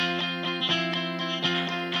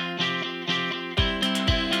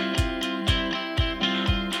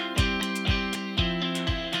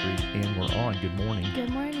Good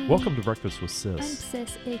morning. Welcome to Breakfast with I'm Sis.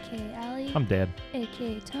 Sis, a.k.a. Allie, I'm Dad.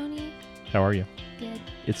 a.k.a. Tony. How are you? Good.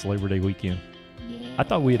 It's Labor Day weekend. Yeah. I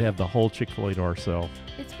thought we'd have the whole Chick-fil-A to ourselves.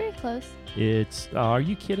 It's very close. It's, are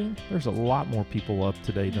you kidding? There's a lot more people up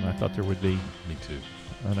today than I thought there would be. Me too.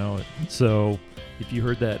 I know it. So, if you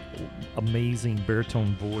heard that amazing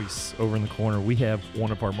baritone voice over in the corner, we have one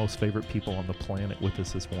of our most favorite people on the planet with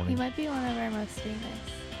us this He morning. might be one of our most famous.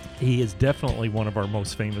 He is definitely one of our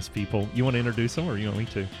most famous people. You want to introduce him or you want me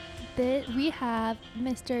to? We have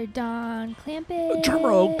Mr. Don Clampett. Drum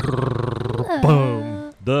roll.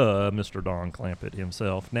 Boom. The Mr. Don Clampett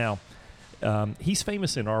himself. Now, he's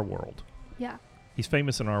famous in our world. Yeah. He's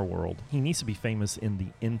famous in our world. He needs to be famous in the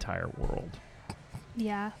entire world.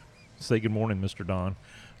 Yeah. Say good morning, Mr. Don.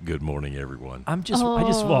 Good morning, everyone. I know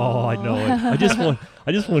it. I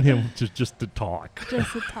just want him to talk. Just to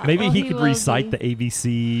talk. Maybe Well, he could will recite be. the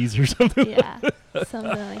ABCs or something. Yeah.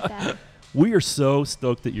 Something like that. We are so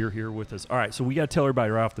stoked that you're here with us. All right, so we got to tell everybody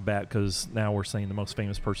right off the bat because now we're saying the most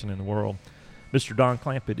famous person in the world. Mr. Don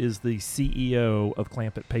Clampett is the CEO of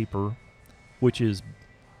Clampett Paper, which is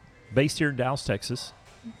based here in Dallas, Texas.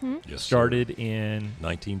 Mm-hmm. Yes, Started sir. in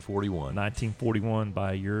 1941. 1941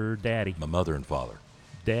 by your daddy. My mother and father.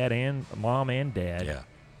 Dad and mom and dad. Yeah.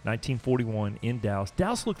 1941 in Dallas.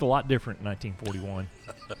 Dallas looked a lot different in 1941.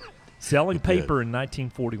 Selling It did. paper in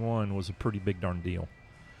 1941 was a pretty big darn deal.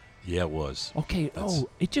 Yeah, it was. Okay.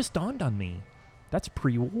 It just dawned on me. That's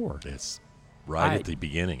pre-war. It's right at the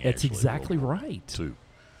beginning. It's actually, exactly World War right. Two.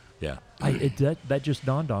 Yeah. That just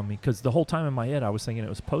dawned on me because the whole time in my head I was thinking it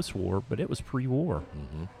was post-war, but it was pre-war.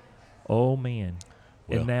 Mm-hmm. Oh man!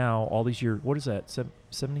 Well, and now all these years, what is that?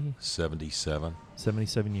 70, 77.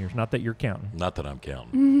 77 years. Not that you're counting. Not that I'm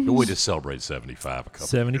counting. But we just celebrated 75 a couple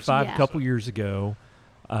 75 Yeah. a couple years ago.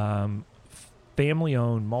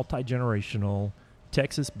 Family-owned, multi-generational,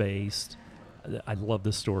 Texas-based. I love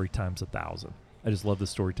this story times 1,000. I just love this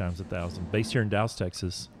story times 1,000. Based here in Dallas,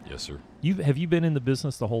 Texas. Yes, sir. Have you been in the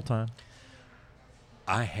business the whole time?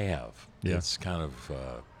 I have. Yeah. It's kind of.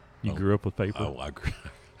 You grew up with paper?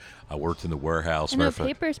 I worked in the warehouse. I know Matter of fact,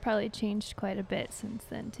 paper's probably changed quite a bit since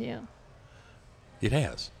then, too. It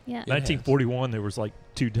has. Yeah. It 1941, there was like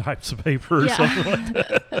 2 types of paper or Yeah. something like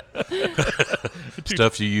that.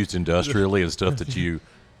 Stuff you used industrially and stuff that you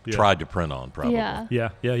Yeah. tried to print on, probably. Yeah. Yeah.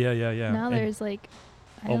 Now And- there's like.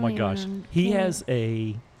 I oh don't my gosh. even- He can't- has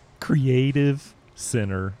a creative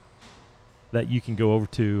center that you can go over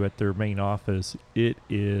to at their main office. It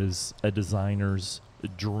is a designer's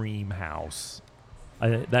dream house.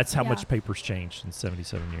 That's how Yeah. much paper's changed in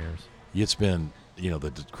 77 years. It's been,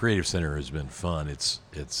 the Creative Center has been fun.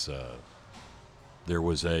 There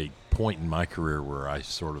was a point in my career where I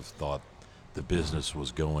sort of thought the business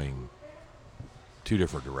was going 2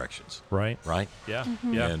 different directions, Right? right? Yeah.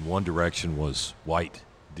 Mhm. Yeah. And one direction was white,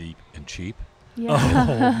 deep, and cheap. Oh, Yeah.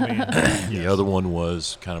 man. The Yes. other one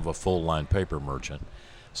was kind of a full-line paper merchant.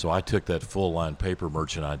 So I took that full-line paper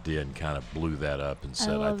merchant idea and kind of blew that up and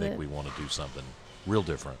said, I love think it. we want to do something real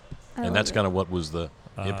different. I And love that's it. kind of what was the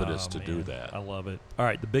impetus Oh, to do man. that. I love it. All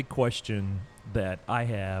right. The big question that I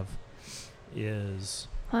have is.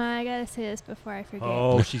 I gotta say this before I forget.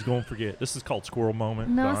 Oh, she's going to forget. This is called Squirrel Moment.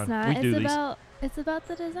 no, Don. it's not. We do It's about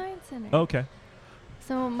the design center. these. Okay.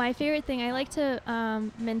 So my favorite thing, I like to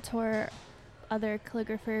mentor other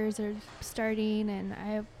calligraphers or starting, and I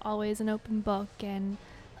have always an open book and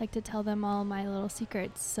like to tell them all my little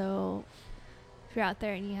secrets. So if you're out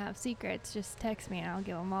there and you have secrets, just text me and I'll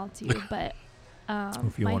give them all to you. But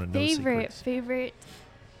If you my wanna know secrets. favorite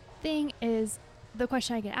thing is the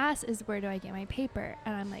question I get asked is, where do I get my paper?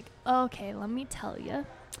 And I'm like, okay, let me tell you.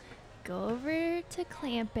 Go over to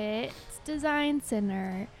Clampett's Design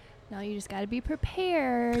Center. Now you just got to be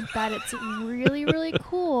prepared that it's really, really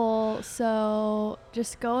cool. So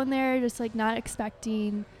just go in there, just like not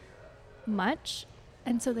expecting much.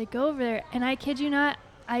 And so they go over there, and I kid you not,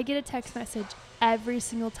 I get a text message every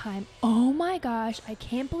single time. Oh my gosh, I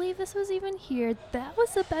can't believe this was even here. That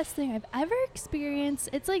was the best thing I've ever experienced.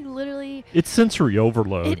 It's like literally, It's sensory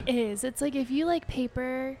overload. it is. It's like if you like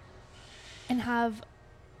paper and have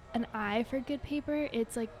an eye for good paper,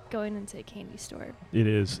 it's like going into a candy store. It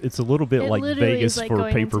is. It's a little bit It like literally Vegas is like for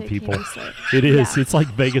going paper into a people. candy store. It is. Yeah. It's like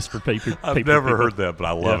Vegas for paper. I've paper never people. heard that, but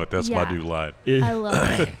I love Yeah. it. That's Yeah. my new line. I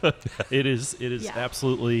love it. It is. It is Yeah.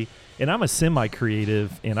 absolutely. And I'm a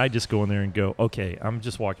semi-creative, and I just go in there and go, okay, I'm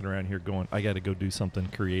just walking around here going, I got to go do something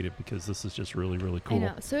creative because this is just really, really cool. I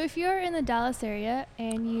know. So if you're in the Dallas area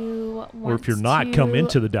and you want Or if you're not, come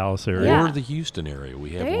into the Dallas area. Yeah. Or the Houston area.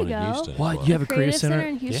 We have There you one in go. Houston. as What? well. You have a creative center?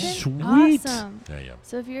 in Houston? Sweet. Awesome. Yeah, yeah.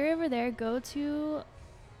 So if you're over there, go to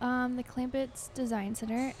The Clampets Design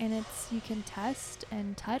Center, and you can test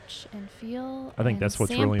and touch and feel. I think and that's what's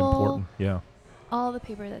sample really important. Yeah. all the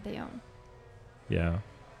paper that they own. Yeah.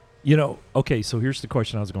 Okay, so here's the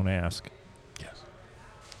question I was going to ask. Yes.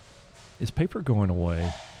 Is paper going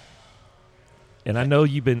away? And I know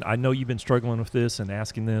you've been struggling with this and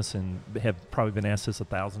asking this and have probably been asked this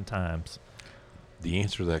 1,000 times. The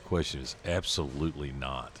answer to that question is absolutely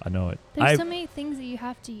not. I know it. There's so many things that you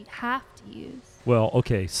have to use. Well,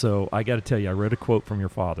 okay, so I got to tell you, I read a quote from your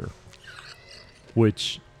father,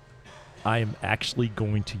 which I am actually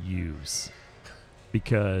going to use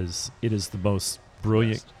because it is the most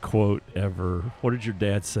brilliant quote ever. What did your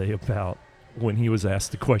dad say about when he was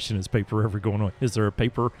asked the question, is paper ever going on? Is there a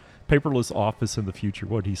paperless office in the future?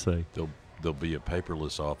 What did he say? There'll be a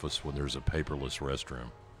paperless office when there's a paperless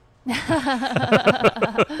restroom.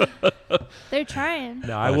 They're trying.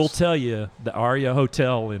 Now, I will tell you, the Aria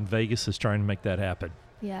Hotel in Vegas is trying to make that happen.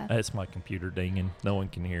 Yeah. That's my computer dinging. No one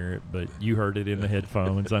can hear it, but you heard it in the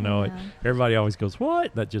headphones. I know it. Yeah. Everybody always goes,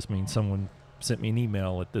 what? That just means someone sent me an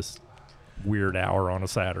email at this weird hour on a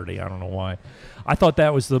Saturday. I don't know why. I thought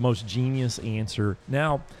that was the most genius answer.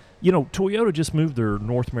 Now, Toyota just moved their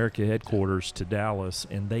North America headquarters to Dallas,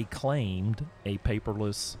 and they claimed a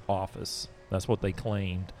paperless office. That's what they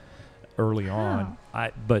claimed early on.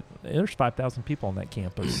 But there's 5,000 people on that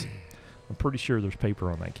campus. I'm pretty sure there's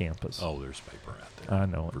paper on that campus. Oh, there's paper out there. I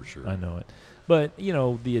know it. For sure. I know it. But,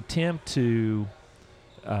 the attempt to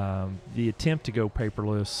go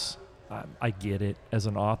paperless, I get it. As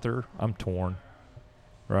an author, I'm torn,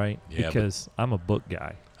 right? Yeah, because I'm a book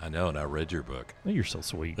guy. I know, and I read your book. Oh, you're so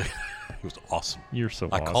sweet. It was awesome. You're so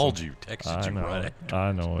I awesome. called you, texted I you know right it. after.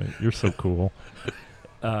 I know it. You're so cool.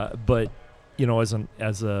 But as an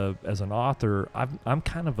author, I'm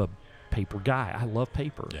kind of a paper guy. I love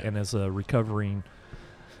paper, Yeah. and as a recovering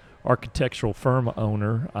architectural firm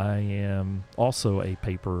owner, I am also a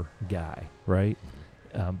paper guy, right?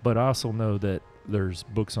 But I also know that there's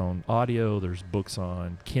books on audio, there's books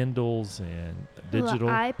on Kindles and digital.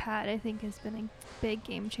 The iPad, I think, has been a big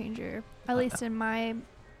game changer, at least in my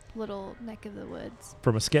little neck of the woods.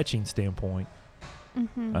 From a sketching standpoint,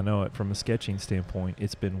 Mm-hmm. I know it. From a sketching standpoint,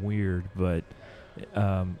 it's been weird, but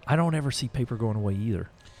I don't ever see paper going away either.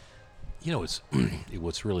 It's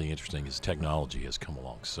what's really interesting is technology has come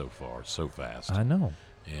along so far, so fast. I know.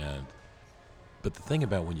 But the thing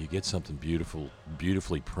about when you get something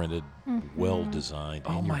beautifully printed, well designed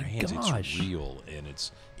Oh in your my hands, gosh. it's real and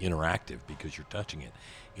it's interactive because you're touching it.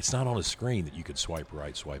 It's not on a screen that you could swipe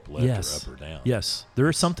right, swipe left, Yes. or up or down. Yes, there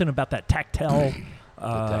is something about that tactile,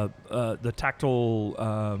 the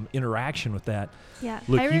tactile interaction with that. Yeah,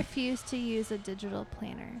 Look, I you- refuse to use a digital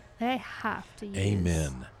planner. I have to use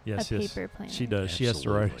Amen. Yes, a yes. paper planner. She does.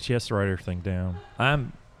 Absolutely. She has to write everything down.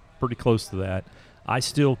 I'm pretty close to that. I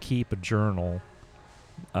still keep a journal,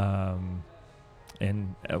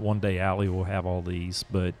 and one day Allie will have all these.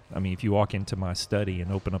 But I mean, if you walk into my study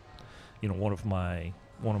and open up, one of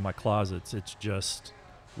my closets, it's just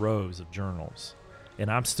rows of journals,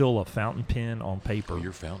 and I'm still a fountain pen on paper. Oh,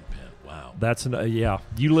 your fountain pen. Wow. That's yeah.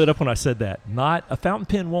 You lit up when I said that. Not a fountain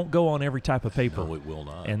pen won't go on every type of paper. No, it will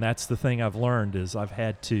not. And that's the thing I've learned is I've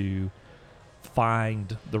had to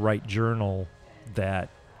find the right journal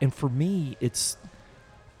and for me, it's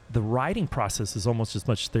the writing process is almost as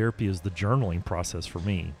much therapy as the journaling process for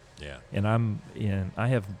me. yeah. And I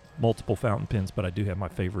have multiple fountain pens, but I do have my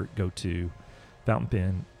favorite go-to fountain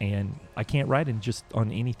pen, and I can't write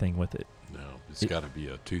on anything with it. No, it's got to be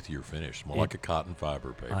a toothier finish, more like a cotton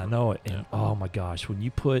fiber paper. I know it. And Yeah. oh my gosh, when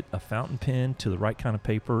you put a fountain pen to the right kind of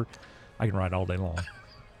paper, I can write all day long.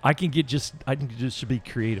 I can just be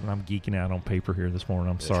creative, and I'm geeking out on paper here this morning.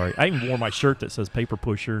 I'm sorry. I even wore my shirt that says Paper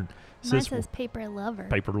Pusher. And Mine says paper lover.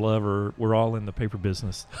 Paper Lover. We're all in the paper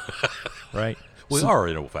business, right? We are,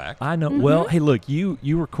 in fact. I know. Mhm. Well, hey, look, you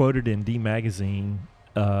were quoted in D Magazine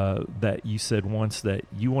that you said once that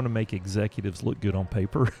you want to make executives look good on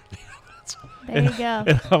paper. There you go.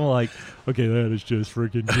 And I'm like, okay, that is just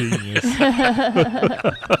freaking genius.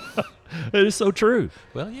 It is so true.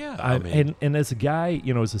 Well, yeah. I I mean, and as a guy,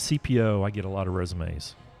 as a CPO, I get a lot of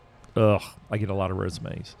resumes. I get a lot of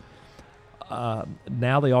resumes.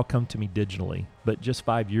 Now they all come to me digitally, but just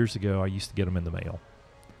 5 years ago, I used to get them in the mail.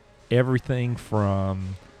 Everything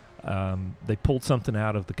from they pulled something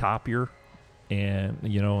out of the copier, and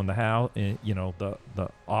in the house, and, the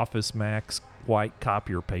Office Max white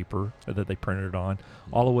copier paper that they printed on,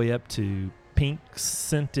 all the way up to pink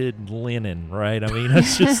scented linen, right? I mean,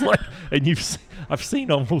 it's just like, and I've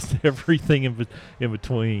seen almost everything in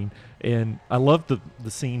between, and I love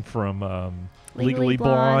the scene from Legally Legally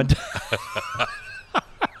Blonde. Blonde.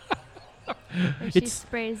 Or she It's-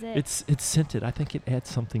 sprays it. It's scented. I think it adds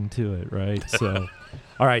something to it, right? So,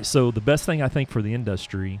 all right. So the best thing I think for the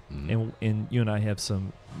industry, Mhm. and you and I have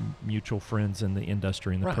some mutual friends in the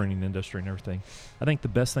industry, in the Right. printing industry, and everything. I think the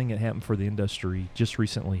best thing that happened for the industry just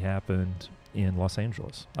recently happened in Los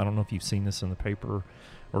Angeles. I don't know if you've seen this in the paper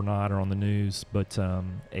or not, or on the news, but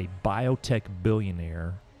a biotech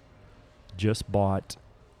billionaire just bought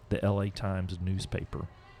the LA Times newspaper,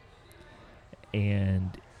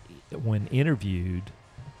 and when interviewed,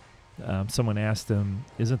 someone asked him,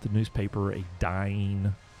 "Isn't the newspaper a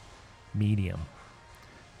dying medium?"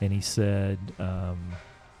 And he said,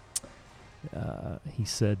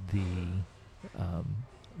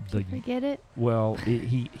 Did you forget it? well,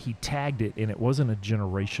 he tagged it, and it wasn't a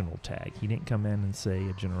generational tag. He didn't come in and say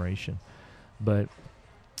a generation, but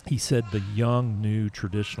he said the young, new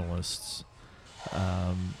traditionalists,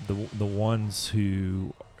 the ones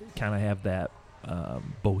who kind of have that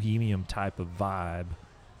bohemian type of vibe,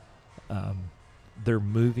 they're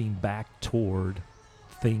moving back toward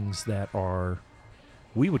things that are,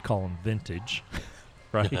 we would call them vintage,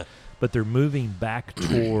 right? But they're moving back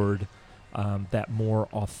toward that more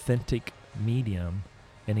authentic medium.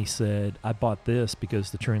 And he said, "I bought this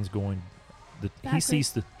because the trend's going." He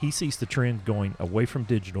sees the trend going away from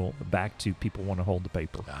digital back to people want to hold the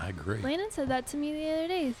paper. I agree. Landon said that to me the other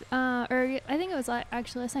day, or I think it was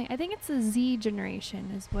actually last night. I think it's the Z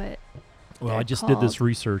generation is what. Well, I they're just did this called.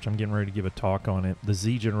 research. I'm getting ready to give a talk on it. The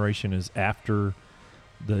Z generation is after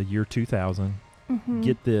the year 2000. Mhm.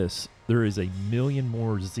 Get this: there is 1 million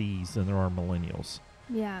more Zs than there are millennials.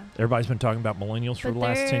 Yeah. Everybody's been talking about millennials for But the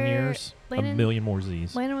last 10 they're- years. A Landon- 1 million more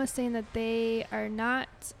Zs. Landon was saying that they are not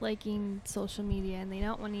liking social media and they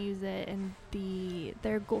don't want to use it, and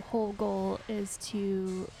their whole goal is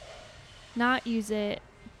to not use it,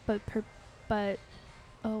 but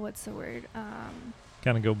what's the word?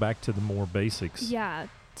 Kind of go back to the more basics. Yeah,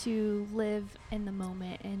 to live in the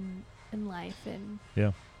moment and in life and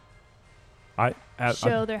I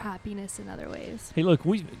show their happiness in other ways. hey, look,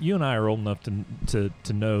 you and I are old enough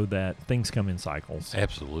to know that things come in cycles,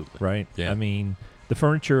 Absolutely. right? Yeah. I mean, the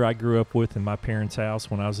furniture I grew up with in my parents'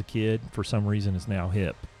 house when I was a kid, for some reason, is now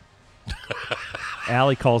hip.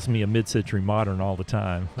 Allie calls me a mid-century modern all the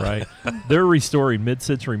time, right? They're restoring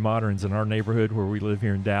mid-century moderns in our neighborhood where we live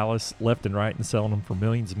here in Dallas, left and right, and selling them for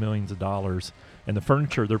millions and millions of dollars. And the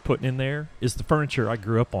furniture they're putting in there is the furniture I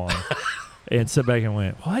grew up on. And sat back and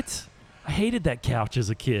went, what? I hated that couch as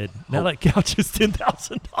a kid. Now that couch is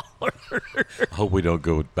 $10,000. I hope we don't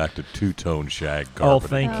go back to two-tone shag Oh,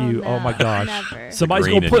 carpeting. thank you. Oh, my no, gosh. Never. Somebody's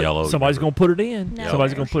green gonna and yellow, somebody's never. gonna put it in. Never.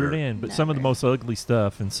 Somebody's for gonna put it sure. in. But some of the Never. most ugly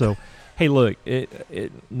stuff. And so, hey, look,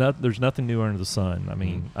 there's nothing new under the sun. I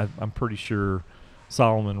mean, I'm pretty sure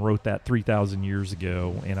Solomon wrote that 3,000 years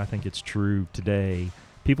ago, and I think it's true today.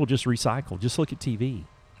 People just recycle. Just look at TV.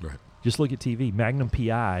 Right. Just look at TV. Magnum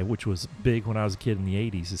PI, which was big when I was a kid in the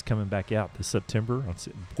 80s, is coming back out this September,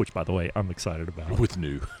 which, by the way, I'm excited about. With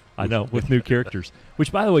new. I know, with new characters.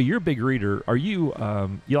 Which, by the way, you're a big reader. Are you,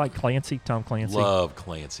 you like Clancy, Tom Clancy? Love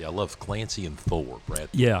Clancy. I love Clancy and Thor, Brad.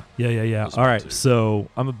 Yeah. Those All are right, two. so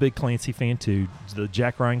I'm a big Clancy fan, too. The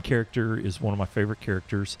Jack Ryan character is one of my favorite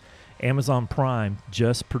characters. Amazon Prime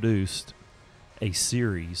just produced a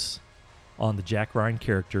series on the Jack Ryan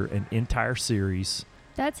character, an entire series.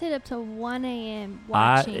 That's hit up to 1 a.m.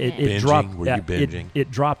 watching it. Binging? dropped. Were you binging?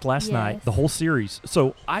 It dropped last night. Yes. The whole series.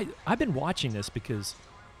 So I've been watching this because,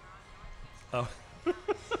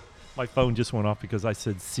 my phone just went off because I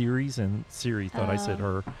said series and Siri thought I said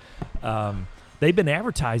her. They've been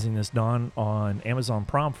advertising this, Don, on Amazon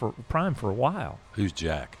Prime for a while. Who's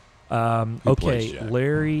Jack? Who Okay, plays Jack?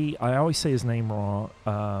 Larry. I always say his name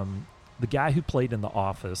wrong. The guy who played in The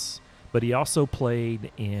Office, but he also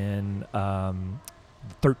played in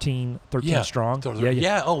 13 Yeah. Strong.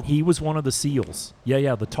 Yeah. Oh, He was one of the SEALs.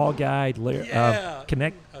 Yeah. The tall guy. Yeah.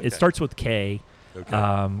 Connect. Okay. It starts with K.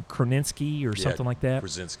 okay. Krasinski or Yeah, something like that.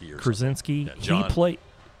 Krasinski or something. Krasinski. Yeah, John. He played.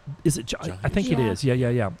 Is it John? John I think it Yeah. is.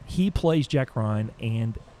 Yeah. He plays Jack Ryan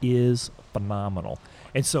and is phenomenal.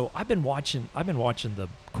 And so I've been watching the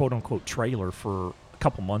quote unquote trailer for a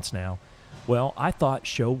couple months now. Well, I thought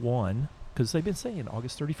show 1, because they've been saying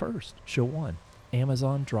August 31st, show 1.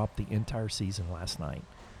 Amazon dropped the entire season last night.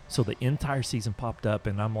 So the entire season popped up,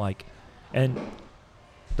 and I'm like, and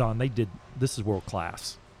Don, this is world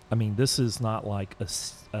class. I mean, this is not like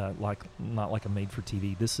not like a made for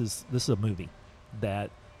TV. This is a movie that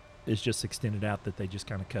is just extended out, that they just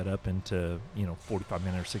kind of cut up into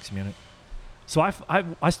 45-minute or 60-minute. So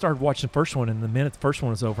I started watching the first one, and the minute the first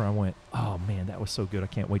one was over, I went, oh man, that was so good. I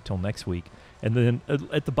can't wait till next week. And then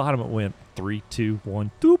at the bottom it went 3, 2,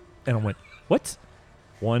 1, doop, and I went, what?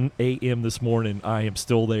 1 a.m. this morning. I am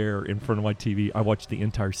still there in front of my TV. I watched the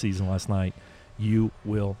entire season last night. You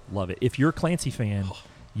will love it. If you're a Clancy fan,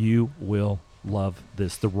 you will love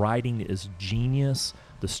this. The writing is genius.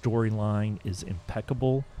 The storyline is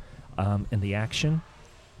impeccable. And the action,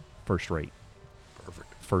 first rate.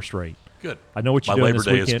 Perfect. First rate. Good. I know what you're My doing Labor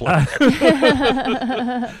this Day is weekend.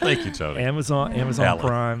 planned. Thank you, Tony. Amazon Allie.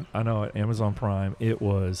 Prime. I know it. Amazon Prime. It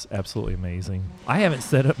was absolutely amazing. I haven't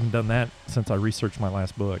set up and done that since I researched my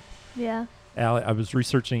last book. Yeah. Allie, I was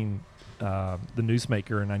researching The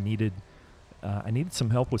Newsmaker, and I needed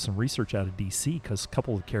some help with some research out of DC because a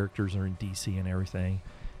couple of characters are in DC and everything.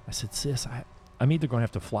 I said, sis, I'm either going to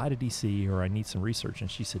have to fly to DC or I need some research.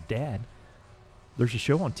 And she said, Dad, there's a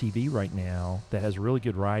show on TV right now that has really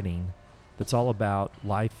good writing that's all about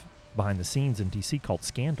life behind the scenes in DC called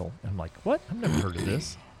Scandal. And I'm like, what? I've never heard of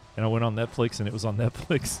this. And I went on Netflix, and it was on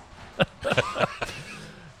Netflix.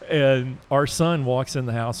 And our son walks in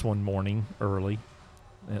the house one morning early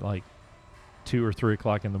at like 2 or 3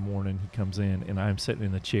 o'clock in the morning. He comes in, and I'm sitting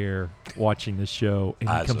in the chair watching this show. And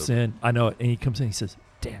he Eyes comes open. in. I know it. And he comes in. He says,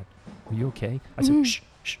 Dad, are you okay? I said,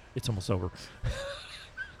 shh, it's almost over.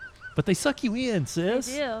 But they suck you in, sis.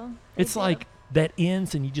 They do. It's like that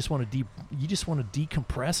ends, and you just want to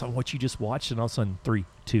decompress on what you just watched, and all of a sudden, 3,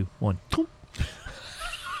 2, 1.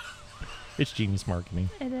 It's genius marketing.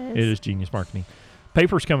 It is. It is genius marketing.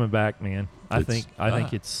 Paper's coming back, man. I think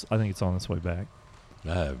It's- it's on its way back.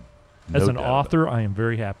 I have As no an doubt author, I am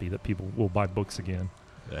very happy that people will buy books again.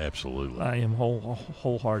 about it. Absolutely. I am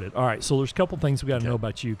wholehearted. All right, so there's a couple things we got to know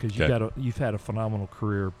about you because Okay. you've had a phenomenal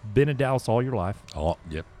career. Been in Dallas all your life.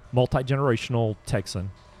 Yep. Multi-generational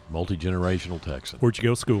Texan. Multi-generational Texan. Where'd you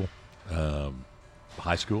go to school?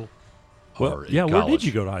 High school? Well, Or in yeah. Where did college?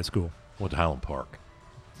 you go to high school? Went to Highland Park.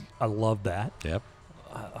 I love that. Yep.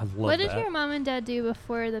 I love What that. did your mom and dad do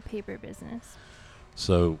before the paper business?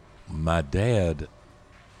 So my dad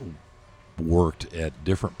worked at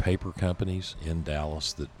different paper companies in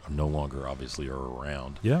Dallas that no longer obviously are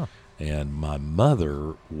around. Yeah. And my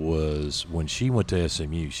mother was, when she went to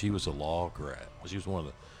SMU, she was a law grad. She was one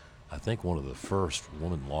of the first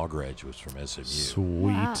woman law graduates from SMU. Sweet.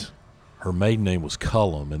 Wow. Her maiden name was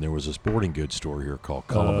Cullum, and there was a sporting goods store here called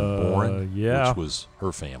Cullum and Boren, yeah. which was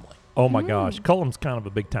her family. Oh my gosh, Cullum's kind of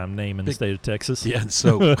a big time name in the state of Texas. Yeah, and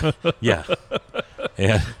so yeah,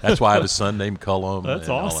 and that's why I have a son named Cullum. That's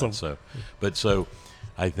and all that. awesome. So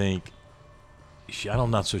I think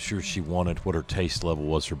I'm not so sure she wanted what her taste level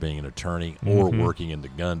was for being an attorney or working in the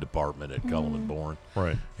gun department at Cullum and Boren.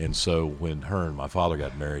 Right. And so when her and my father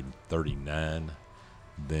got married in '39,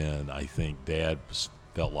 then I think Dad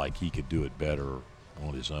felt like he could do it better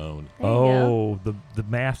on his own. There you go. Oh, the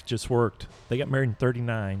math just worked. They got married in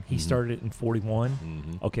 39. He started it in 41.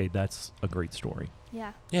 Mm-hmm. Okay, that's a great story.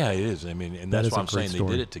 Yeah. Yeah, it is. I mean, and That that's is why a I'm great saying story.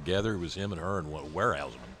 they did it together. It was him and her and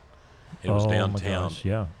Warehouseman. It was Oh, downtown. My gosh,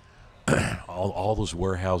 yeah. All those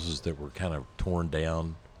warehouses that were kind of torn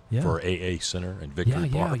down Yeah. for AA Center and Victory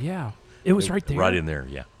Park. Yeah. It was right there. Right in there,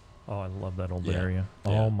 yeah. Oh, I love that old Yeah. area.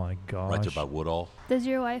 Yeah. Oh my gosh. Right there by Woodall. Does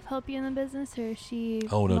your wife help you in the business, or is she?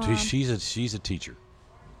 Oh no, mom? she's a teacher.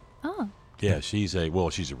 Oh, Yeah, she's a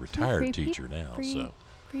retired free teacher pe- now. free- So,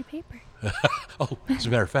 free paper. oh, as a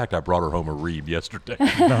matter of fact, I brought her home a ream yesterday.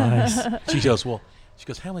 Nice. She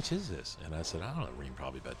goes, how much is this? And I said, I don't know, ream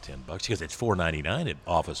probably about $10. She goes, it's $4.99 at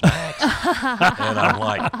Office Max. And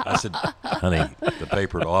I said, honey, the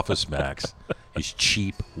paper at Office Max is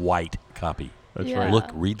cheap white copy. That's Yeah. right. Look,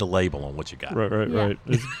 read the label on what you got. Right.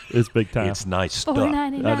 Yeah. It's big time. It's nice stuff.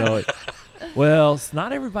 $4.99. I know it. Well,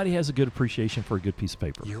 not everybody has a good appreciation for a good piece of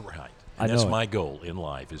paper. You're right. I And that's know it. my goal in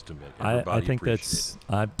life is to make everybody I think appreciate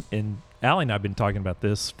that's and Allie and I've been talking about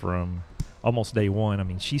this from almost day one. I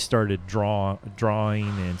mean, she started drawing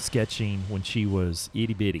and sketching when she was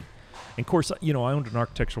itty bitty. And of course, I owned an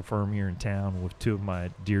architectural firm here in town with two of my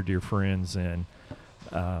dear friends, and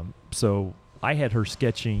so I had her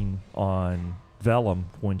sketching on vellum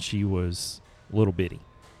when she was little bitty,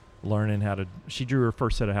 learning how to. She drew her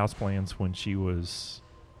first set of house plans when she was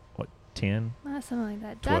 10. Something like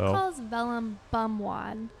that. Dad 12. calls vellum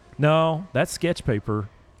bumwad. No, that's sketch paper.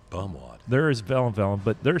 Bumwad. There is vellum,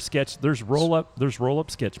 but there's roll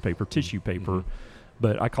up sketch paper, tissue paper, Mhm.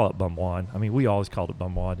 but I call it bumwad. I mean, we always called it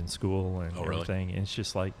bumwad in school and Oh, really? everything. And it's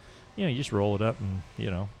just like, you just roll it up and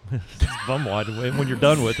it's bumwad when you're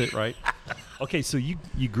done with it, right? Okay, so you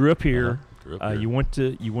grew up here. Grew up here. You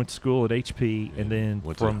went to school at HP, and then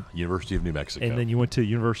Went from to University of New Mexico. and then you went to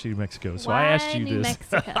University of Mexico. So Why I asked you New this.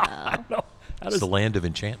 Mexico? How it's does the land of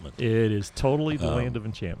enchantment. it is totally the Um, land of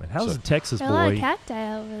enchantment. How's so- a Texas There are a lot of boy?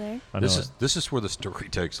 cacti over there. I know it. This is where the story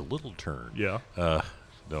takes a little turn. Yeah. No,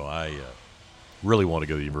 really want to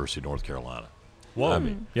go to the University of North Carolina. Whoa. I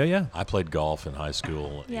mean, Yeah. I played golf in high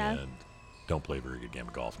school Yeah. and don't play a very good game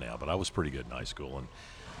of golf now, but I was pretty good in high school.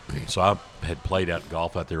 And so I had played out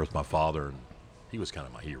golf out there with my father, and he was kind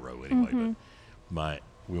of my hero anyway. But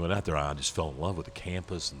we went out there, and I just fell in love with the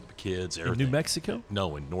campus and the kids, In everything. New Mexico?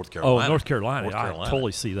 No, in North Oh, Carolina. North Carolina. North Carolina. I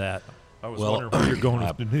totally see that. I was Well, wondering where you're going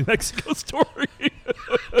with the New Mexico story.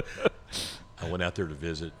 I went out there to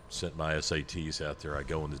visit, sent my SATs out there. I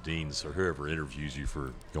go in the deans or whoever interviews you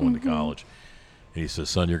for going to college. And he says,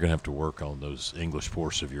 son, you're going to have to work on those English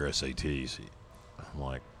portion of your SATs. I'm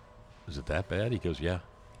like, is it that bad? He goes, yeah.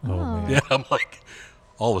 Oh, man. Yeah, I'm like,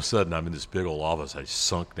 all of a sudden, I'm in this big old office. I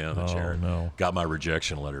sunk down in the Oh, chair. no. Got my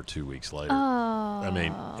rejection letter 2 weeks later. Oh. I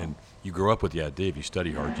mean, and you grow up with the idea if you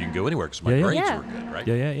study hard, you can go anywhere because my Yeah. grades Yeah. were good, right?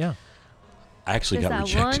 Yeah. I actually Just got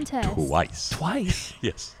that one rejected test. twice. Twice.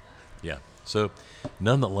 Yes. Yeah. So,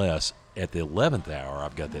 nonetheless, at the 11th hour,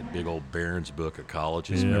 I've got that big old Barron's book of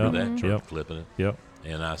colleges. Yeah. Remember that? Mhm. Started Yep. flipping it. Yep.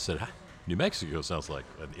 And I said, New Mexico sounds like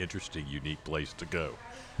an interesting, unique place to go.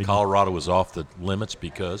 And- Colorado was off the limits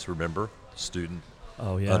because, remember, student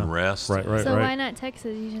Oh, yeah. unrest. Right. So why not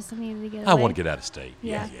Texas? You just needed to get I away. want to get out of state.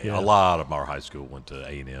 Yeah. Yeah. A lot of our high school went to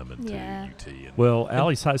A&M and Yeah. to UT. And Well,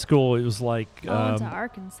 Allie's high school, it was like I went to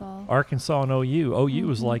Arkansas. Arkansas and OU. OU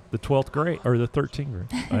was like the 12th grade or the 13th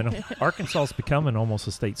grade. I know. Arkansas is becoming almost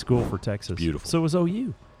a state school for Texas. Beautiful. So was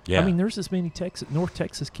OU. yeah. I mean, there's as many North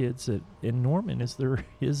Texas kids in Norman as there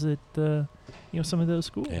is at some of those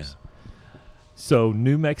schools. Yeah. So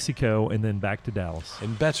New Mexico and then back to Dallas.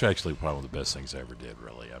 And that's actually probably one of the best things I ever did,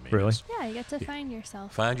 really. I mean, Really? it's Yeah, you get to find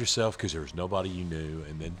yourself. find yourself because there was nobody you knew,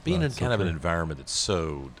 and then being in That's so kind of an true. environment that's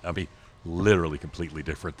so, I mean, literally completely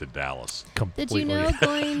different than Dallas. Did Completely. you know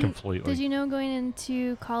going? Completely. Did you know going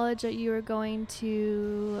into college that you were going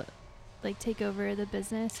to, like, take over the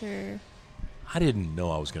business or? I didn't know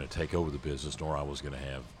I was going to take over the business, nor I was going to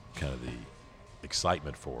have kind of the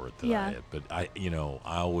excitement for it that Yeah. I had. But I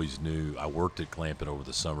always knew I worked at Clampett over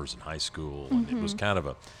the summers in high school, and it was kind of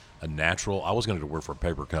a natural. I was going to work for a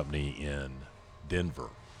paper company in Denver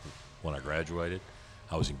when I graduated.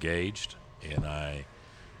 I was engaged, and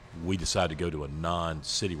we decided to go to a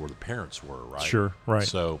non-city where the parents were. Right. Sure, right.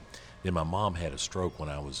 So then my mom had a stroke when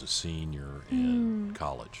I was a senior in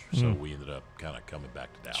college, so we ended up kind of coming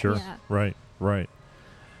back to Dallas. Sure. Yeah. Right.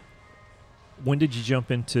 When did you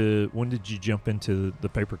jump into the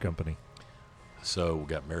paper company? So we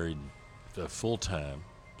got married full time.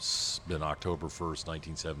 It's been October 1st,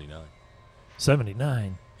 1979.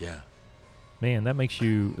 79. Yeah. Man, that makes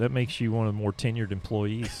you one of the more tenured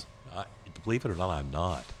employees. Believe it or not, I'm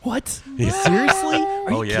not. What? Seriously?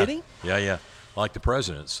 Are oh, you yeah. kidding? Yeah. Like the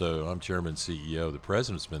president. So I'm chairman and CEO. The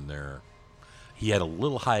president's been there. He had a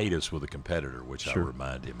little hiatus with a competitor, which I Sure.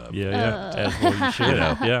 remind him of. Yeah. As well you should.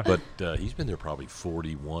 Yeah. But he's been there probably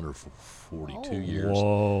 41 or 42 years.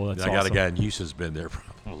 Whoa, that's And I got awesome. a guy in Houston who's been there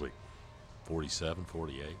probably 47,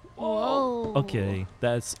 48. Whoa. Okay,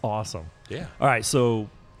 that's awesome. Yeah. All right, so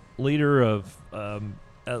leader of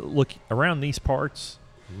look around these parts.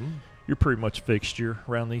 You're pretty much fixture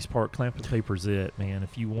around these parts. Clampett Paper's it, man.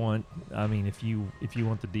 If you want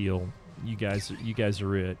the deal, you guys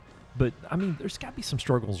are it. But I mean, there's got to be some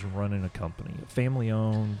struggles in running a company, family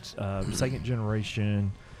owned, second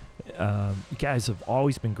generation. You guys have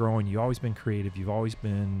always been growing. You've always been creative. You've always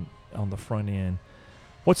been on the front end.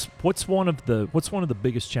 What's one of the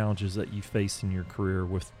biggest challenges that you faced in your career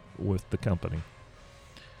with the company?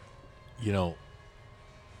 You know,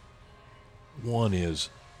 one is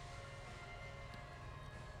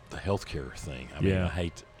the healthcare thing. I mean, Yeah. I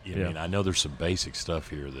hate. I Yeah. mean, I know there's some basic stuff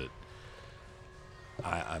here that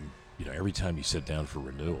I'm. Every time you sit down for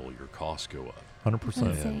renewal, your costs go up.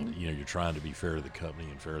 100%. Insane. And you're trying to be fair to the company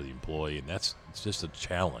and fair to the employee, and it's just a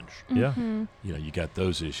challenge. Yeah. You got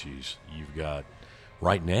those issues. You've got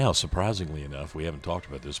right now, surprisingly enough, we haven't talked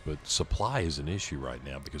about this, but supply is an issue right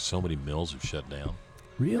now because so many mills have shut down.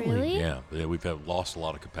 Really? Yeah, we've lost a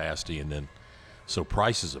lot of capacity, and then so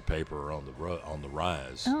prices of paper are on the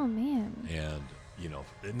rise. Oh man. And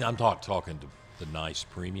and I'm talking to the nice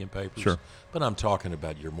premium papers. Sure. But I'm talking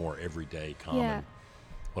about your more everyday common. Yeah.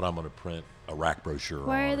 What I'm going to print a rack brochure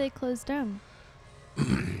Why on. are they closed down?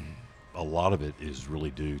 A lot of it is really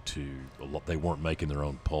due to they weren't making their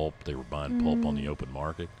own pulp. They were buying pulp on the open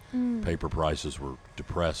market. Paper prices were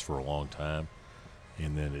depressed for a long time,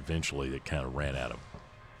 and then eventually it kind of ran out of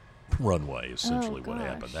runway. Essentially, what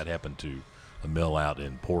happened? gosh. That happened to a mill out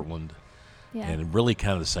in Portland, Yeah. and really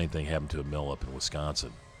kind of the same thing happened to a mill up in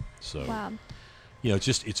Wisconsin. So Wow.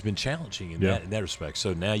 it's been challenging in Yeah. that respect.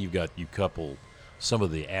 So now you couple some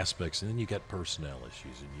of the aspects, and then you got personnel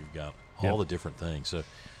issues, and you've got all Yeah. the different things. So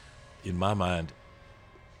in my mind,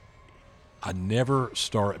 I never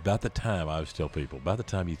start. About the time, I always tell people, about the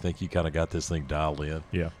time you think you kind of got this thing dialed in,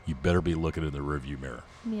 Yeah. you better be looking in the rearview mirror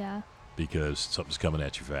Yeah. because something's coming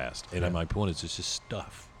at you fast. And Yeah. my point is, it's just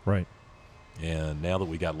stuff. Right. And now that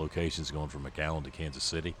we got locations going from McAllen to Kansas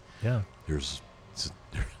City, Yeah. there's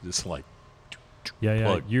it's like Yeah. Yeah.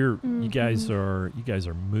 plug. You Mm-hmm. guys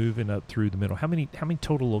are moving up through the middle. How many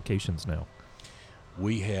total locations now?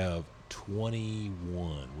 we have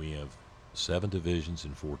 21. We have 7 divisions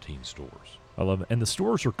and 14 stores. I love it. And the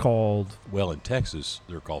stores are called Well, in Texas,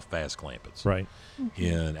 they're called Fast Clampets. right.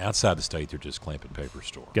 In outside the state, they're just Clampett Paper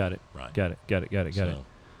Store. Got it. Right. Got it. So,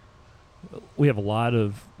 We have a lot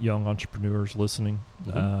of young entrepreneurs listening.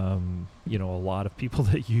 Mhm. A lot of people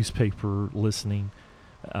that use paper listening.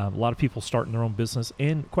 A lot of people starting their own business,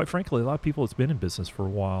 and quite frankly, a lot of people that's been in business for a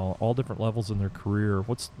while, all different levels in their career.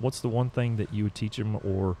 What's the one thing that you would teach them?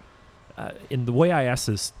 Or, in the way I ask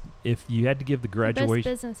this, if you had to give the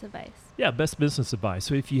graduation, Best business advice. best business advice.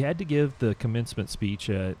 So if you had to give the commencement speech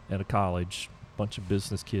at a college, bunch of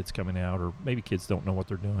business kids coming out, or maybe kids don't know what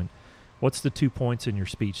they're doing, what's the 2 points in your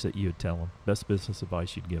speech that you would tell them? Best business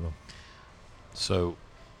advice you'd give them? so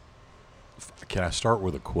can I start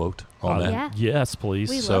with a quote on that? Yeah. Yes, please.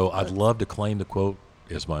 We So love I'd quotes. love to claim the quote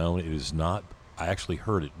as my own. It is not. I actually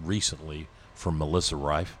heard it recently from Melissa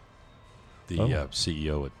Reif, the Oh.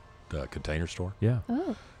 CEO at Container Store. Yeah.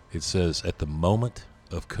 Oh. It says, at the moment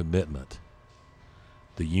of commitment,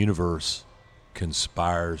 the universe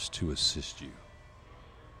conspires to assist you.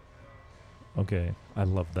 Okay. I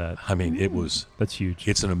love that. I mean, it was, That's huge.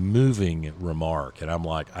 it's a moving remark. And I'm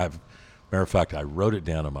like, matter of fact, I wrote it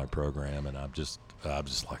down in my program and I'm just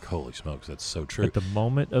like, holy smokes, that's so true. At the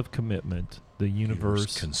moment of commitment, the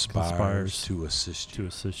universe conspires to assist to you.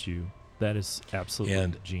 assist you. That is absolutely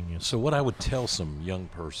And genius. So what I would tell some young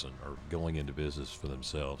person or going into business for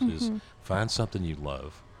themselves is find something you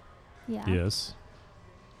love Yeah. Yes.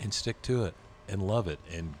 and stick to it and love it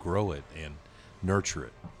and grow it and nurture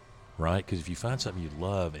it, right? Because if you find something you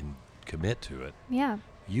love and commit to it, Yeah.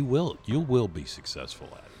 you will be successful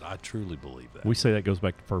at it. I truly believe that. We say that goes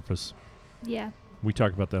back to purpose. Yeah. We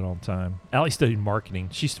talk about that all the time. Allie studied marketing.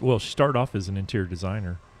 She started off as an interior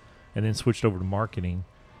designer and then switched over to marketing,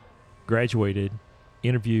 graduated,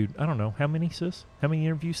 interviewed, I don't know, how many, sis? How many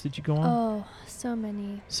interviews did you go on? Oh, so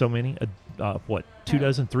many. So many? What, 2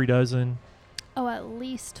 dozen, 3 dozen? Oh, at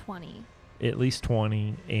least 20. At least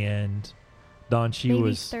 20. And Don, she Maybe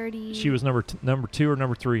was 30. She was number 2 or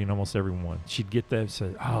number 3 in almost every one. She'd get that and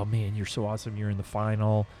say, "Oh man, you're so awesome! You're in the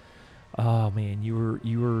final. Oh man, you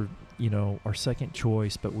were our second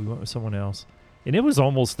choice, but we went with someone else." And it was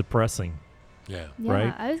almost depressing. Yeah. Yeah,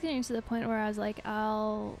 right? I was getting to the point where I was like,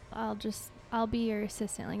 I'll be your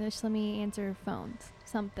assistant. Like, just let me answer phones,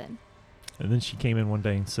 something. And then she came in one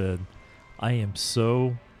day and said, "I am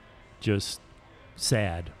so just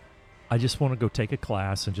sad. I just want to go take a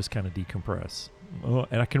class and just kind of decompress."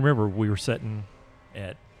 And I can remember we were sitting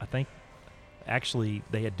at, I think, actually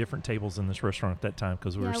they had different tables in this restaurant at that time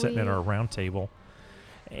because we were Yeah, sitting at we- our round table,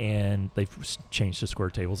 and they've changed to square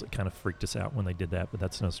tables. It kind of freaked us out when they did that, but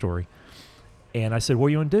that's another story. And I said, "What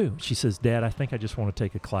do you want to do?" She says, "Dad, I think I just want to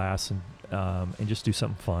take a class and just do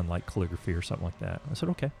something fun like calligraphy or something like that." I said,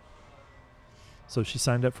 "Okay." So she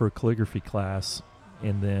signed up for a calligraphy class,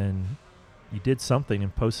 and then you did something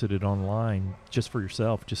and posted it online just for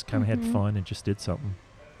yourself, just kind of had Mhm. fun and just did something.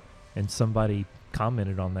 And somebody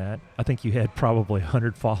commented on that. I think you had probably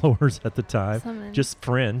 100 followers at the time, Something. just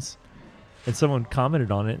friends. And someone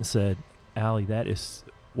commented on it and said, "Allie, that is,"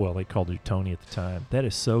 well, they called her Tony at the time, "that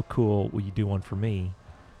is so cool. Will you do one for me?"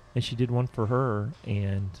 And she did one for her.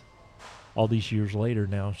 And all these years later,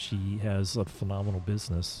 now she has a phenomenal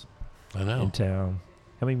business I know. in town.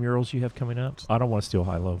 How many murals you have coming up? I don't want to steal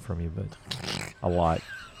high-low from you, but a lot.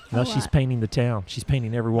 Now she's lot. painting the town. She's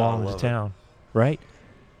painting every wall in the love it. town, right?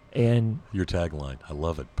 And Your tagline. I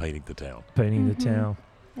love it. Painting the town. painting the Mhm. town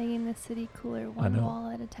Making the city cooler one know. wall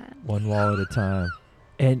at a time. one wall at a time.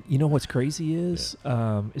 And you know what's crazy is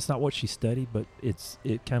it's not what she studied, but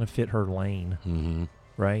it kind of fit her lane, Mm-hmm.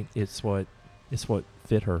 right? It's what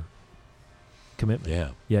fit her. Commitment.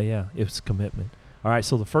 Yeah. Yeah. It was commitment. All right.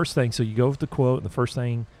 So the first thing, so you go with the quote. And the first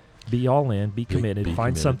thing, be all in, be committed. be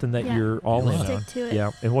Find committed. something that Yeah. you're all in Stick on. to it.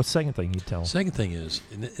 Yeah. And what's the second thing you tell them? Second thing is,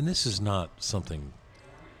 and this is not something,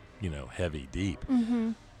 heavy, deep,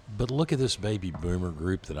 Mm-hmm. but look at this baby boomer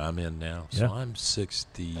group that I'm in now. So Yeah. I'm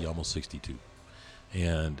 60, almost 62.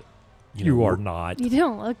 And, You are we're- not. You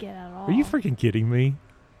don't look it at all. Are you freaking kidding me?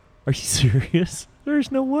 Are you serious?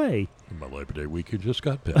 There's no way. My Labor Day weekend just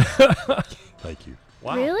got picked. Thank you.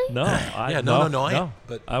 Wow. Really? No, I Yeah, no, no, I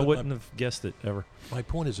but wouldn't have guessed it ever. My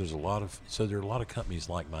point is, there are a lot of companies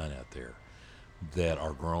like mine out there that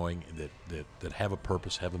are growing, that have a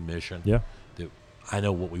purpose, have a mission. Yeah. That I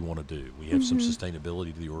know what we want to do. We have some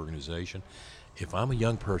sustainability to the organization. If I'm a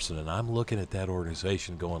young person and I'm looking at that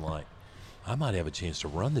organization, going like, I might have a chance to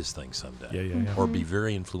run this thing someday, Yeah. or be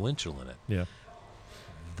very influential in it. Yeah.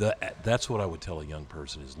 That's what I would tell a young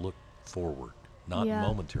person: is look forward, not Yeah.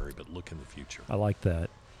 momentary, but look in the future. I like that.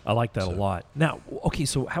 I like that a So- lot. Now, okay,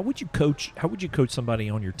 so how would you coach somebody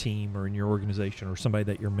on your team or in your organization or somebody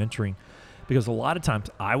that you're mentoring? Because a lot of times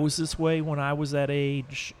I was this way when I was that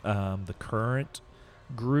age. The current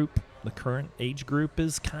age group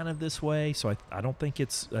is kind of this way. So I don't think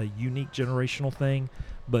it's a unique generational thing.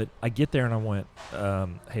 But I get there and I went,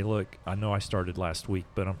 hey, look, I know I started last week,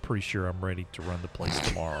 but I'm pretty sure I'm ready to run the place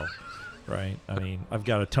tomorrow. Right? I mean, I've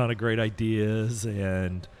got a ton of great ideas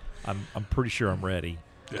and I'm pretty sure I'm ready.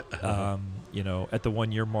 At the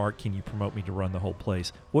 1 year mark, can you promote me to run the whole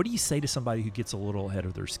place? What do you say to somebody who gets a little ahead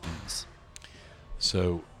of their skis?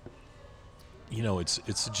 So,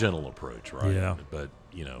 it's a gentle approach, right? Yeah. But,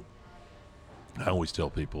 I always tell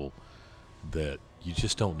people that you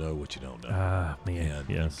just don't know what you don't know. Man, And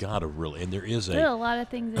yes. you got to really, and there is There are a, a lot of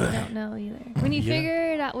things that you don't know either. When you Yeah.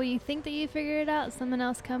 figure it out, when you think that you figure it out, someone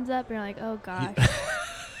else comes up and you're like, oh gosh.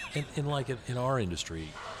 and like in our industry,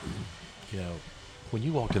 when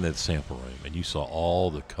you walked in that sample room and you saw all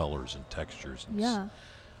the colors and textures, and Yeah.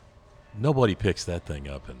 nobody picks that thing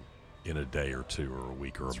up in a day or two or a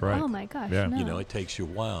week or That's a month. right. Oh my gosh. Yeah. No. It takes you a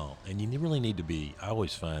while, and you really need to be. I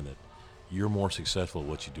always find that you're more successful at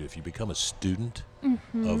what you do if you become a student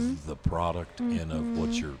of the product and of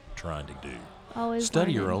what you're trying to do. Always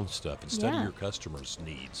Study your learning. own stuff and study Yeah. your customers'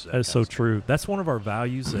 needs. That is so true. That's one of our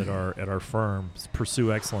values at our firm.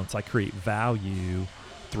 Pursue excellence. I create value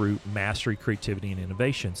through mastery, creativity, and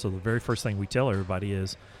innovation. So the very first thing we tell everybody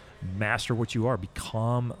is master what you are.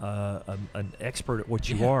 Become an expert at what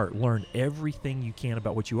you Yeah. are. Learn everything you can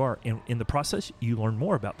about what you are. And in the process, you learn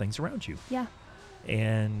more about things around you. Yeah.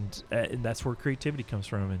 And that's where creativity comes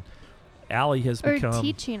from. And Allie has Or become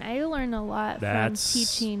teaching. I learn a lot from That's-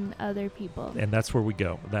 teaching other people. and that's where we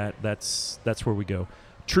go. That's where we go.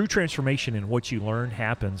 True transformation in what you learn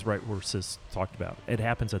happens right where Sis talked about. It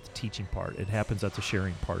happens at the teaching part. It happens at the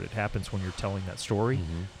sharing part. It happens when you're telling that story.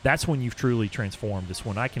 Mhm. That's when you've truly transformed. It's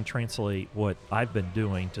when I can translate what I've been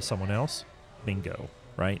doing to someone else. Bingo,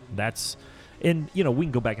 right? And we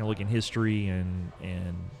can go back and look in history and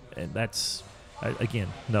that's again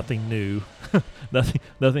nothing new,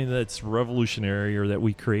 nothing that's revolutionary or that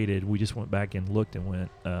we created. We just went back and looked and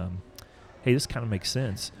went, hey, this kind of makes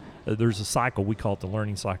sense. There's a cycle, we call it the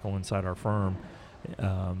learning cycle inside our firm.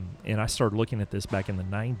 And I started looking at this back in the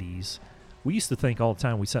 90s. We used to think all the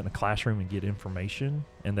time we sat in a classroom and get information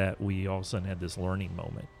and that we all of a sudden had this learning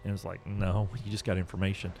moment. And it's like, no, you just got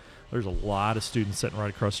information. There's a lot of students sitting right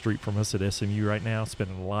across the street from us at SMU right now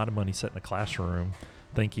spending a lot of money sitting in a classroom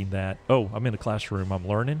thinking that, oh, I'm in a classroom, I'm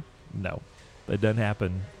learning. No, that doesn't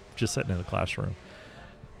happen just sitting in the classroom.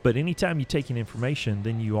 But anytime you take in information,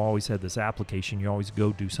 then you always have this application. You always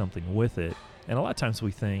go do something with it. And a lot of times we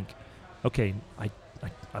think, okay,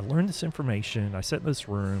 I learned this information, I sat in this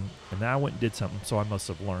room, and now I went and did something, so I must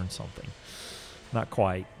have learned something. Not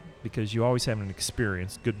quite, because you always have an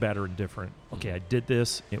experience, good, bad, or indifferent. Okay, I did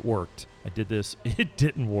this, it worked. I did this, it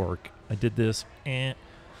didn't work. I did this, And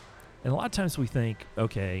a lot of times we think,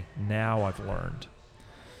 okay, now I've learned.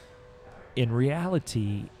 In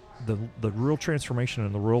reality, the real transformation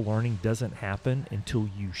and the real learning doesn't happen until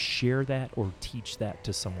you share that or teach that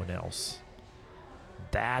to someone else.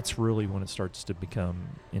 That's really when it starts to become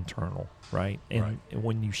internal, right? And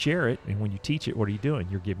when you share it and when you teach it, what are you doing?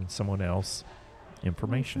 You're giving someone else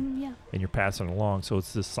information Yeah. and you're passing it along. So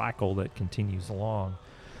it's this cycle that continues along.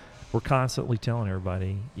 We're constantly telling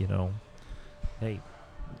everybody, hey,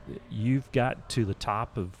 you've got to the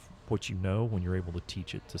top of what you know when you're able to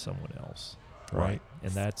teach it to someone else. Right.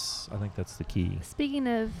 And I think that's the key. Speaking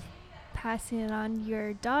of passing it on,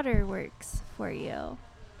 your daughter works for you.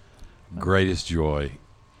 Greatest joy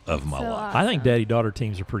of my So life. I think daddy-daughter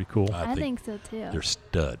teams are pretty cool. I think so too. they're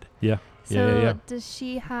stud. Yeah. So does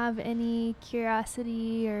she have any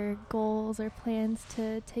curiosity or goals or plans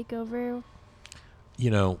to take over?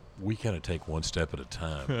 We kind of take one step at a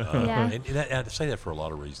time. Yeah. And I say that for a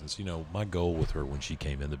lot of reasons. My goal with her when she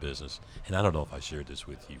came in the business, and I don't know if I shared this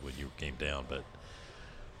with you when you came down, but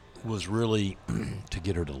was really to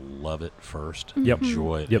get her to love it first, Yep.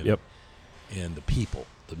 enjoy it, Yep. and the people,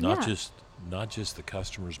 not Yeah. just the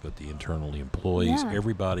customers, but the internal employees, Yeah.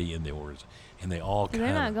 everybody in the organization, and they all kind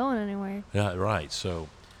They're not of going anywhere. yeah, right. So,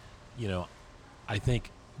 I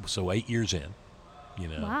think so. 8 years in,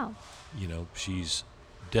 Wow. She's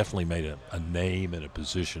definitely made a name and a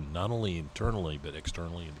position, not only internally but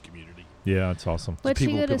externally in the community. Yeah, it's awesome. What'd she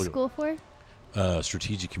people- go to people- school for?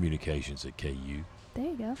 Strategic communications at KU. There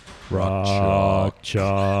you go. Rock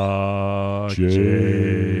Chalk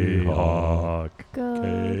Jayhawk. Go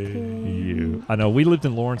KU. I know. We lived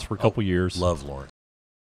in Lawrence for a couple years. Love Lawrence.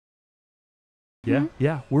 Yeah, Mhm.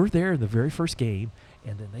 yeah. We're there in the very first game,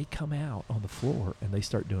 and then they come out on the floor and they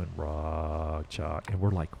start doing rock chalk, and we're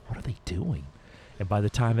like, what are they doing? And by the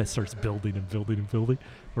time it starts building and building and building,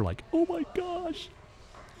 we're like, oh my gosh.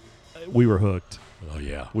 We were hooked. Oh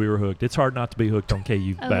yeah. We were hooked. It's hard not to be hooked on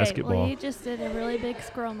KU Okay, basketball. well, you just did a really big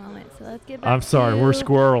squirrel moment, so let's get back I'm sorry, we're to-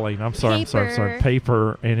 squirreling. I'm sorry. Paper.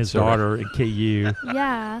 Paper and his Sorry. daughter at KU.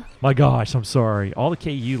 Yeah. My gosh, I'm sorry. All the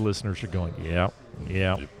KU listeners are going, yeah. I don't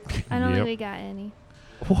Yep. think we got any.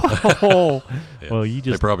 Whoa. Yeah. Well, you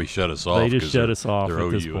They just probably shut us off. they just 'cause shut they're- us off they're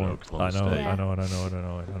at this OU and point. Oklahoma I know, State. Yeah.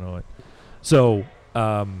 I know it. So,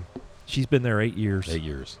 she's been there 8 years. 8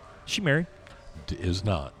 years. She married. Is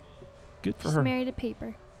not. Good for She's her. married to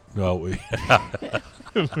paper. No,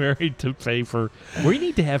 Married to paper. We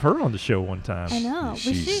need to have her on the show one time. I know. But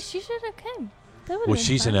she she's- should have come. That would well,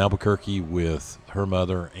 she's in Albuquerque with her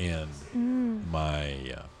mother and my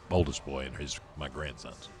oldest boy and my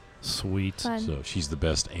grandsons. Sweet. Fun. So she's the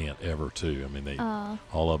best aunt ever too. I mean, they Oh,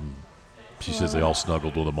 all of them. She says they all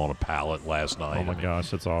snuggled with them on a pallet last night. Oh my I mean, gosh,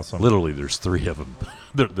 that's awesome. Literally, there's 3 of them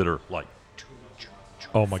that are like,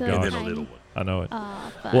 Oh my So and gosh. then a tiny. little one. I know it.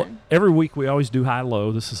 fun. Well, every week we always do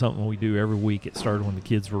high-low. This is something we do every week. It started when the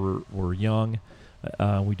kids were young.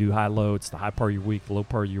 We do high-low. It's the high part of your week, the low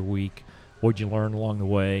part of your week. What'd you learn along the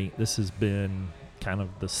way? This has been kind of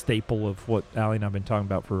the staple of what Allie and I have been talking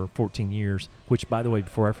about for 14 years, which, by the way,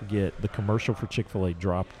 before I forget, the commercial for Chick-fil-A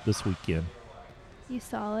dropped this weekend. You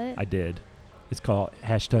saw it? I did. It's called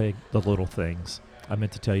 #The Little Things. I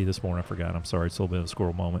meant to tell you this morning. I forgot. I'm sorry. It's a little bit of a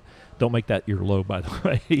squirrel moment. Don't make that your low, by the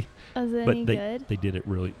way. Was it But any they good? they did it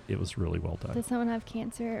really. It was really well done. Did someone have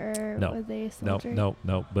cancer or No. was they a No, soldier?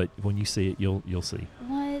 no. But when you see it, you'll see.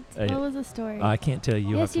 What? Uh, What was the story? I can't tell you.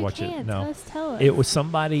 You'll yes, have to you watch can. it. No, Tell us. it was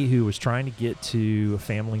somebody who was trying to get to a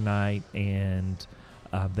family night, and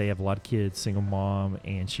they have a lot of kids, single mom,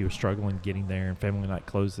 and she was struggling getting there. And family night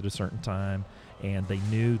closed at a certain time, and they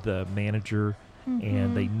knew the manager.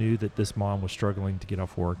 And they Mhm. knew that this mom was struggling to get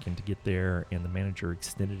off work and to get there, and the manager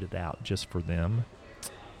extended it out just for them.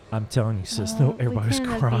 I'm telling you, sis, Oh, no, we everybody was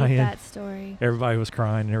couldn't have beat crying. that story. Everybody was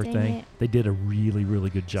crying and Dang everything. it. They did a really, really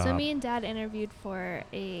good job. So me and Dad interviewed for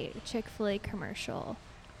a Chick-fil-A commercial,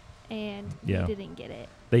 and Yeah. we didn't get it.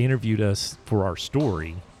 They interviewed us for our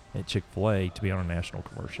story at Chick-fil-A to be on a national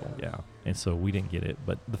commercial. Yeah. And so we didn't get it.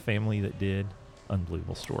 But the family that did,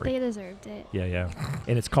 unbelievable story. They deserved it. Yeah.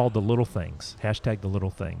 And it's called The Little Things. #The Little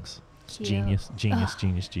Things. It's Cute.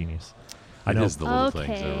 genius. I It know. is the little things.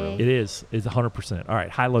 That Okay. really. It is. It's 100%. All right.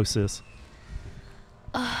 High-low, sis.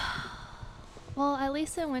 Well, at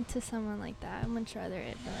least I went to someone like that. I'd much rather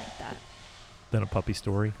it been like that. Then a puppy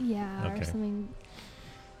story. Yeah, Okay. or something.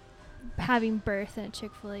 Having birth in a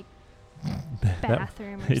Chick-fil-A That-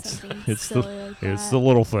 bathroom or it's- something it's the- silly like It's that. the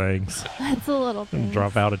little things. That's a little thing.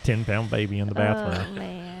 Drop out a 10-pound baby in the bathroom. Oh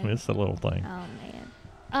man. It's the little thing. Oh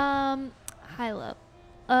man. High low.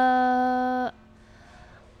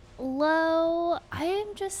 Low. I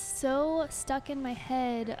am just so stuck in my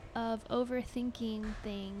head of overthinking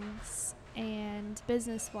things, and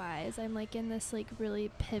business-wise, I'm like in this like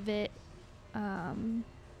really pivot,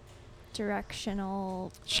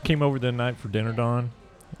 directional. She came over the night for dinner, Dawn.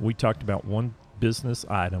 We talked about one business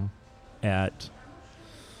item at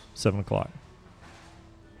 7 o'clock.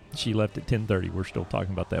 She left at 10:30. We're still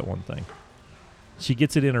talking about that one thing. She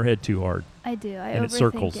gets it in her head too hard. I do. I And it overthink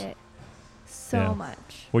circles. it so Yeah.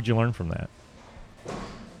 much. What'd you learn from that?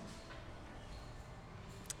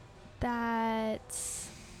 That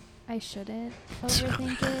I shouldn't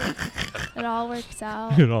overthink it. It all works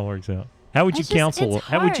out. It all works out. How would you It's just- counsel? it's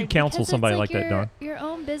How would you hard counsel because it's somebody like that, your, Dawn? Your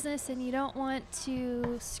own business, and you don't want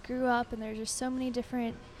to screw up. And there's just so many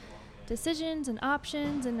different decisions and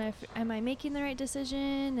options. And am I making the right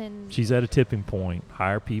decision? And She's at a tipping point.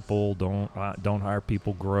 Hire people, don't hire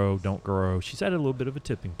people. Grow, don't grow. She's at a little bit of a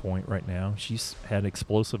tipping point right now. She's had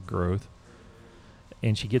explosive growth,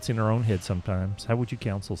 and she gets in her own head sometimes. How would you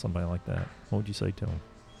counsel somebody like that? What would you say to him?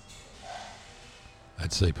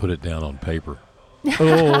 I'd say put it down on paper.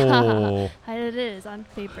 Oh, it is on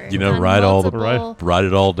paper. You know, on write all the multiple- write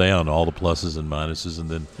it all down, all the pluses and minuses, and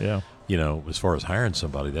then yeah. as far as hiring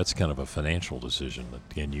somebody, that's kind of a financial decision.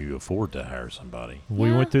 Can you afford to hire somebody? We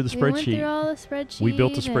Yeah, went through the we went spreadsheet. through all the spreadsheet. We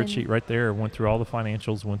built a and- spreadsheet right there. Went through all the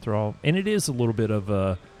financials. Went through all, and it is a little bit of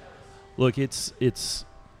a look. It's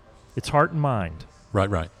heart and mind,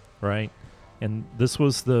 Right. right? And this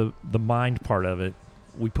was the mind part of it.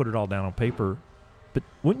 We put it all down on paper. But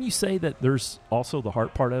wouldn't you say that there's also the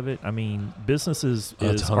heart part of it? I mean, business is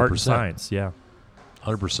That's art and 100%. science. Yeah,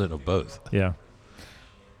 100% of both. yeah.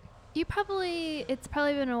 It's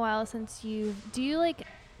probably been a while since do you like,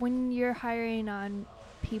 when you're hiring on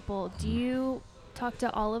people, do you talk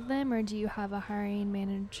to all of them, or do you have a hiring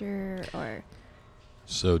manager, or?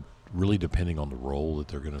 So really depending on the role that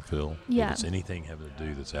they're going to fill. Yeah. If it's anything having to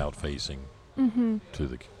do that's out facing Mm-hmm.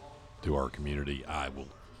 to our community, I will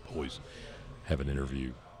always have an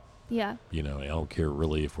interview. Yeah. I don't care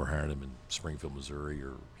really if we're hiring them in Springfield, Missouri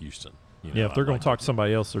or Houston. Yeah, if they're going to talk to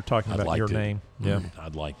somebody else, they're talking I'd about like your to- name. Yeah.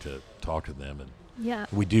 I'd like to talk to them, and Yeah.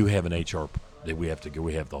 we do have an HR that we have to go.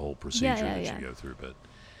 We have the whole procedure yeah, that yeah. you go through, but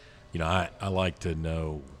I like to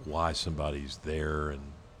know why somebody's there and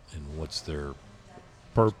what's their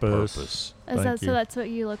Purpose. Is Thank that, you. so that's what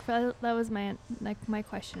you look for? That was my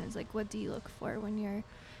question is, like, what do you look for when you're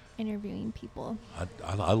interviewing people?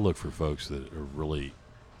 I look for folks that are really,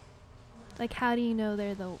 Like, how do you know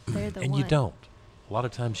they're the and one? you don't. A lot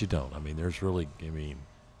of times you don't. I mean,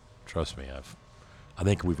 trust me. I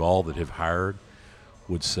think we've all that have hired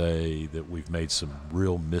would say that we've made some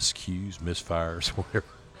real miscues, misfires, whatever,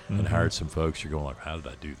 and hired some folks. You're going like, how did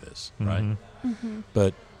I do this, right? Mhm. Mm-hmm.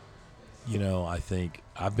 But I think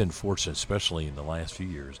I've been fortunate, especially in the last few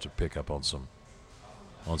years, to pick up on some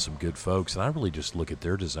good folks, and I really just look at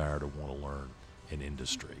their desire to want to learn an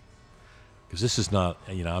industry. Because this is not,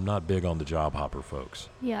 I'm not big on the job hopper folks.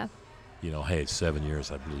 Yeah. Hey, it's 7 years.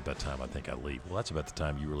 That's really about time I think I leave. Well, that's about the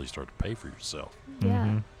time you really start to pay for yourself, Yeah.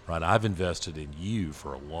 Mhm. right? I've invested in you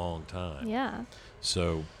for a long time. Yeah.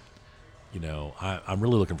 So, I'm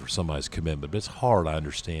really looking for somebody's commitment, but it's hard, I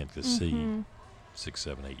understand, to see Mhm. 6,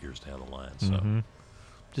 7, 8 years down the line. So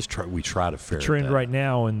Mhm. we try to The ferret trend that. right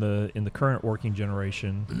now in the current working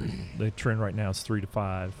generation, the trend right now is 3 to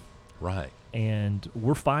 5. Right. And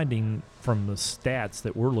we're finding from the stats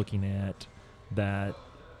that we're looking at that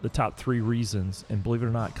the top 3 reasons, and believe it or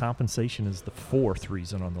not, compensation is the 4th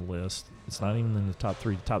reason on the list. It's not even in the top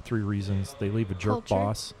 3. The top 3 reasons, they leave a jerk Culture.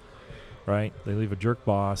 boss, right? They leave a jerk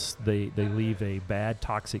boss. They leave a bad,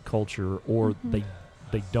 toxic culture, or Mhm.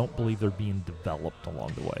 they don't believe they're being developed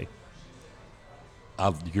along the way.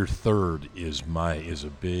 Your third is a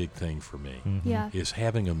big thing for me. Mhm. Yeah. Is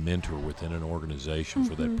having a mentor within an organization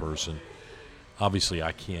for that Mhm. person. Obviously,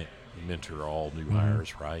 I can't mentor all new Mhm.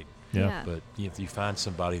 hires, right? Yeah. Yeah. But if you find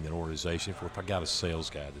somebody in an organization, if I got a sales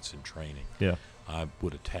guy that's in training, Yeah. I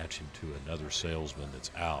would attach him to another salesman that's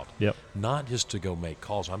out. Yep. Not just to go make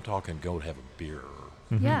calls. I'm talking go have a beer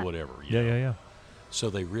or Mhm. Yeah. whatever. Yeah, yeah, yeah. So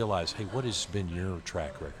they realize, hey, what has been your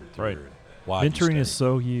track record through Right. here? Why have you Mentoring is stayed?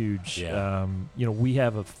 so huge. Yeah. We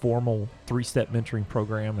have a formal 3-step mentoring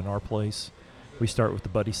program in our place. We start with the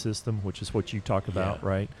buddy system, which is what you talk about, Yeah.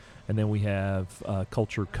 right? And then we have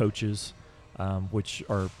culture coaches, which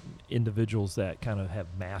are individuals that kind of have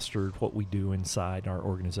mastered what we do inside our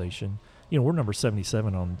organization. We're number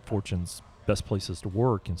 77 on Fortune's best places to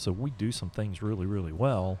work, and so we do some things really, really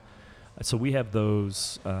well. So we have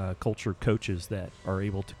those culture coaches that are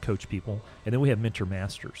able to coach people, and then we have mentor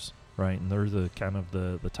masters, right? And they're the kind of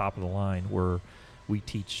the top of the line where we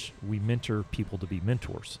mentor people to be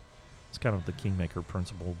mentors. It's kind of the Kingmaker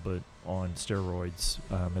principle, but on steroids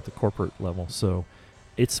at the corporate level. So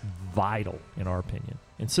it's vital in our opinion.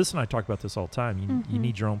 And Sis and I talk about this all the time. You Mhm.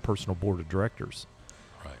 need your own personal board of directors,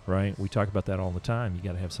 right? We talk about that all the time. You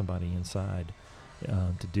got to have somebody inside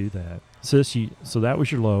to do that. Sis, so that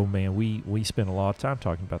was your low, man. We spent a lot of time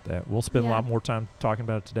talking about that. We'll spend a Yeah. lot more time talking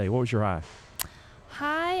about it today. What was your high?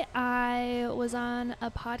 Hi, I was on a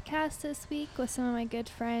podcast this week with some of my good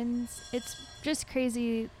friends. It's just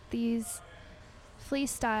crazy. These Flea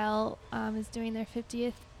Style is doing their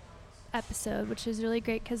 50th episode, which is really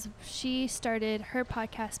great because she started her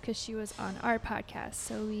podcast because she was on our podcast.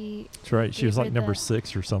 So That's right. She was gave like her number the-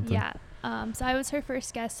 6 or something. Yeah. So I was her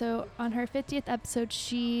first guest. So on her 50th episode,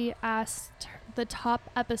 she asked the top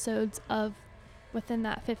episodes of within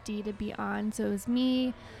that 50 to be on. So it was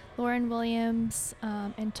me, Lauren Williams,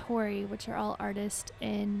 and Tori, which are all artists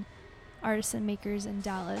and makers in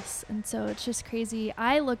Dallas. And so it's just crazy.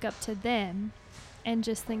 I look up to them and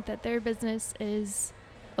just think that their business is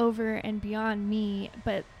over and beyond me.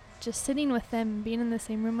 But just sitting with them, being in the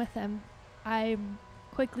same room with them, I'm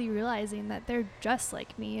quickly realizing that they're just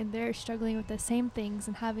like me and they're struggling with the same things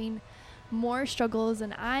and having more struggles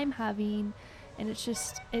than I'm having, and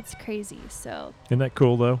it's crazy. So Isn't that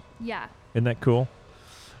cool, though? yeah. Isn't that cool?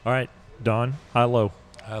 All right, Don, high low.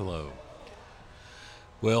 Hello.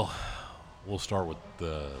 Well, we'll start with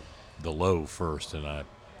the low first, and I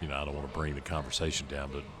don't want to bring the conversation down,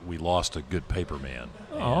 but we lost a good paper man,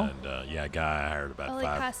 Oh. and a guy I hired about Oh, like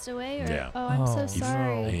 5. passed away? Or, Yeah. Oh, I'm so Oh,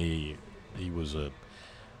 sorry. no. He was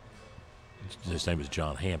his name is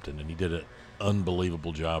John Hampton, and he did an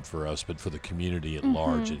unbelievable job for us, but for the community at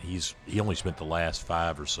large. And he only spent the last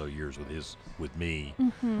 5 or so years with me,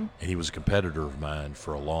 and he was a competitor of mine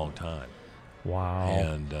for a long time. Wow.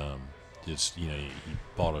 And he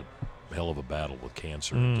fought a hell of a battle with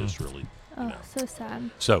cancer, and just really, Oh, so sad.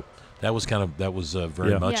 So that was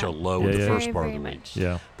very Yeah. much Yeah. a low Yeah, in the yeah. first Very, part of very the week. much.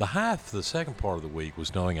 Yeah. The high for the second part of the week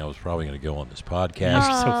was knowing I was probably going to go on this podcast.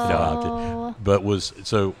 Oh.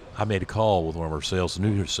 So I made a call with one of our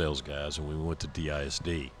new sales guys, and we went to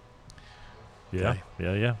DISD. Yeah.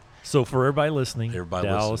 Okay. Yeah. So for everybody listening, Everybody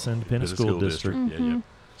Dallas listening. Independent School District. Yeah.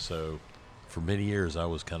 So for many years, I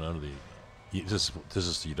was kind of under this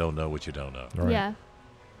is you don't know what you don't know. Right. Yeah.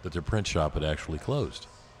 That their print shop had actually closed.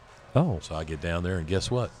 Oh. So I get down there, and guess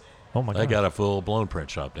what? Oh my God. They got a full-blown print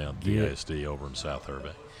shop down at Yeah. DISD over in South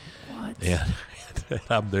Irving. What? And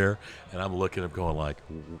I'm there, and I'm looking, I'm going like,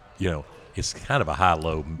 it's kind of a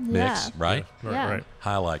high-low mix, Yeah. right? Right. Yeah. Right.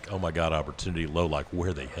 High like, oh my God, opportunity. Low like,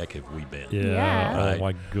 where the heck have we been? Yeah. Yeah. Oh Right.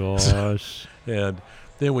 my gosh. And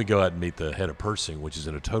then we go out and meet the head of purchasing, which is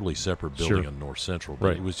in a totally separate building Sure. on North Central. But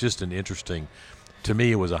Right. it was just an interesting, to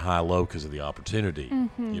me, it was a high-low because of the opportunity,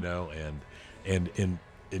 and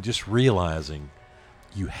just realizing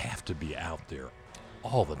you have to be out there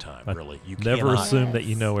all the time, I really. You Never cannot. assume that you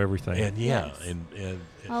Yes. know everything. And yeah, Yes. and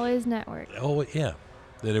Always network. oh yeah,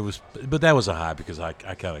 that it was, but that was a high because I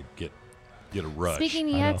kind of get a rush. Speaking, I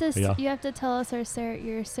you have know, to yeah. you have to tell us your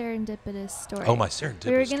serendipitous story. Oh, my serendipitous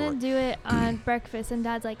We were story. gonna do it on breakfast, and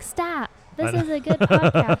Dad's like, "Stop! This I is a good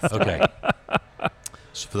podcast." Story. Okay.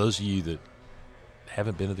 So for those of you that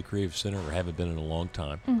haven't been to the Creative Center or haven't been in a long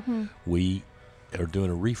time, we are doing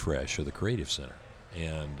a refresh of the Creative Center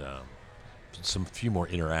and some few more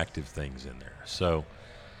interactive things in there. So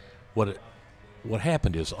what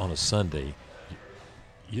happened is on a Sunday,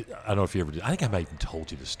 I don't know if you ever did. I think I might even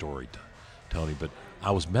told you the story, Tony, but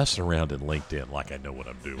I was messing around in LinkedIn like I know what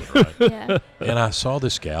I'm doing, right? Yeah. And I saw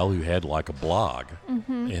this gal who had like a blog,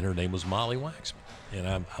 and her name was Molly Waxman. And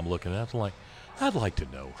I'm looking at it like, I'd like to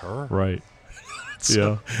know her. Right.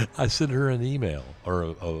 So I sent her an email or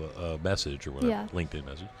a message or whatever, Yeah. LinkedIn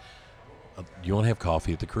message. You want to have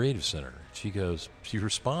coffee at the Creative Center? She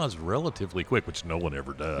responds relatively quick, which no one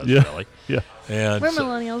ever does, Yeah. really. Yeah. And We're so-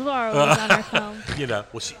 millennials. We're always on our phone.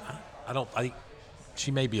 I think she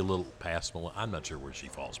may be a little past millennial. I'm not sure where she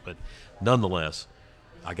falls, but nonetheless,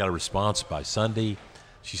 I got a response by Sunday.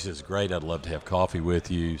 She says, "Great, I'd love to have coffee with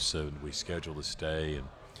you." So we scheduled this day, and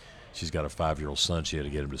she's got a 5-year-old son. She had to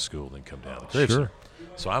get him to school, then come down to the Creative Sure. Center.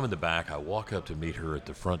 So I'm in the back. I walk up to meet her at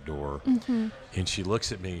the front door, and she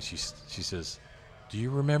looks at me and she says, "Do you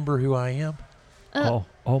remember who I am?" Oh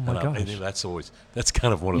my And gosh. that's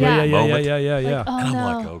kind of one of Yeah. those Yeah. moments. Yeah. Like, oh And I'm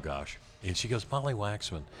no. like, oh gosh. And she goes, "Molly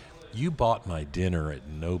Waxman, you bought my dinner at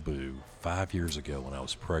Nobu 5 years ago when I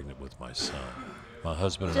was pregnant with my son. My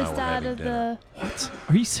husband and I Just were out having of dinner." the.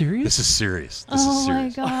 Are you serious? This is serious. This Oh is my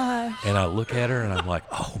serious. gosh. And I look at her and I'm like,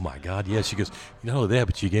 oh my God, yes. She goes, "You know that,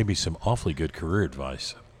 but you gave me some awfully good career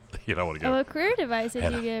advice." You know what I go? Oh, what career device did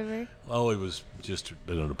And you I- give her? Oh, it was just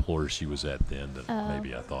an employer she was at then that Oh.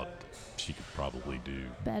 maybe I thought she could probably do.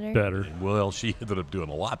 Better. Better. Well, she ended up doing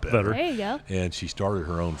a lot better. Better. There you go. And she started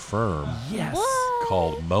her own firm Yes. What?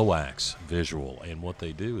 called Moax Visual. And what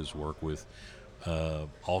they do is work with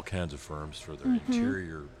all kinds of firms for their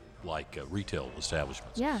interior, like retail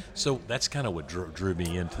establishments. Yeah. So that's kind of what drew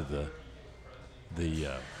me into the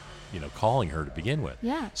calling her to begin with.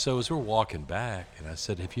 Yeah. So as we're walking back, and I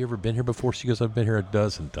said, "Have you ever been here before?" She goes, "I've been here a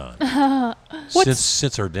dozen times."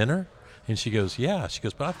 Since our dinner? And she goes, "Yeah." She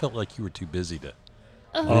goes, "But I felt like you were too busy to."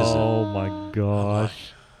 Oh my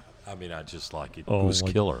gosh. I mean, I just like it Oh was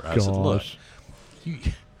my killer. I said, "Look, gosh. you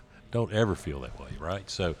don't ever feel that way, right?"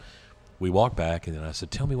 So we walked back, and then I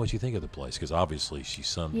said, "Tell me what you think of the place," because obviously she's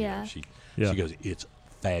some. Yeah. She Yeah. goes, "It's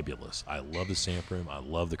fabulous. I love the stamp room. I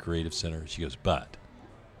love the Creative Center." She goes, "But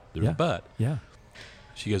there's Yeah. a but." Yeah.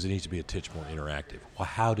 She goes, "It needs to be a touch more interactive." Well,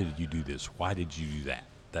 how did you do this? Why did you do that?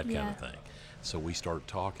 That kind Yeah. of thing. So we started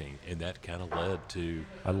talking, and that kind of led to.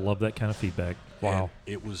 I love that kind of feedback. Wow.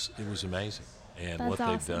 And it was amazing, and That's what they've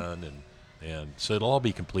awesome. done, and so it'll all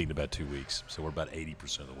be complete in about 2 weeks. So we're about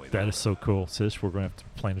 80% of the way That there. is so cool. Sis, we're going to have to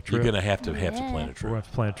plan a trip. You're going to have to Yeah. plan a We're going to trip. have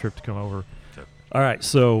to plan a trip to come over. Okay. All right,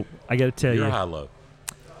 so I got to tell You're you, high low.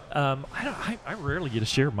 I rarely get to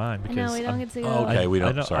share mine I because know we don't get to go. Oh, okay, we don't.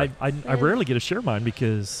 I know, Sorry. I rarely get to share mine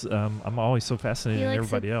because I'm always so fascinated He in likes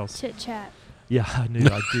everybody to else. chit chat. Yeah, I knew.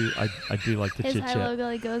 I do. I do like to His chit high chat. logo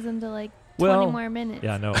like goes into like 20 Well, more minutes.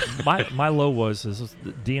 Yeah, I know. My low was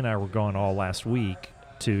Dee and I were gone all last week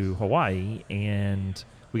to Hawaii, and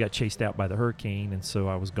we got chased out by the hurricane, and so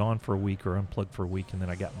I was gone for a week or unplugged for a week, and then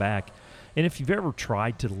I got back. And if you've ever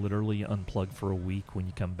tried to literally unplug for a week, when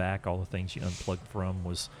you come back, all the things you unplugged from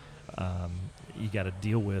was you got to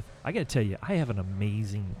deal with. I got to tell you, I have an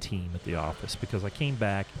amazing team at the office because I came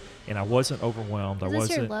back and I wasn't overwhelmed. Is I this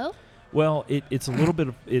wasn't. your low? Well, it's a little bit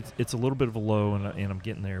of it's a little bit of a low, and I'm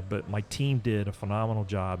getting there. But my team did a phenomenal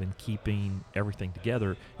job in keeping everything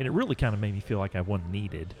together, and it really kind of made me feel like I wasn't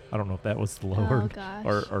needed. I don't know if that was the low Oh,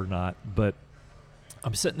 gosh. or not, but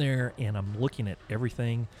I'm sitting there and I'm looking at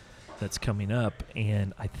everything that's coming up,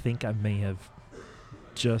 and I think I may have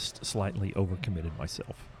just slightly overcommitted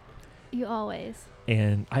myself. You always.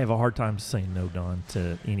 And I have a hard time saying no, Don,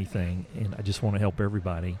 to anything, and I just want to help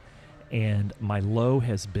everybody. And my low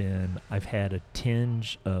has been I've had a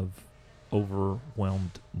tinge of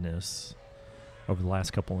overwhelmedness over the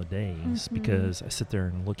last couple of days because I sit there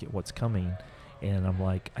and look at what's coming, and I'm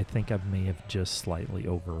like, I think I may have just slightly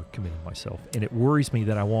overcommitted myself. And it worries me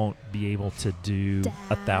that I won't be able to do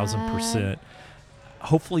 1,000%.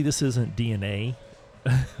 Hopefully this isn't DNA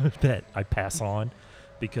that I pass on.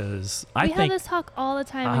 Because I we think have this talk all the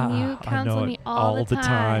time, and you I counsel know me it all the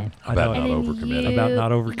time. I About know not it. And then overcommitting. About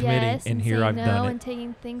not overcommitting, yes, and here saying I've no done it. and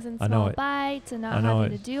taking things in I know small it. bites and I not know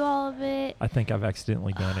having it. to do all of it. I think I've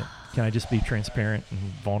accidentally done it. Can I just be transparent and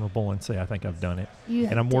vulnerable and say I think I've done it? You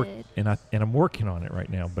And I'm did. I'm working on it right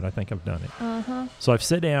now, but I think I've done it. Uh-huh. So I've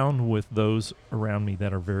sat down with those around me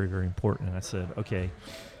that are very, very important, and I said, okay,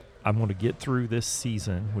 I'm going to get through this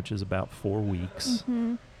season, which is about 4 weeks.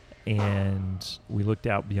 Mm-hmm. And we looked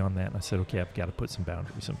out beyond that, and I said, okay, I've got to put some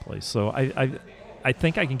boundaries in place. So I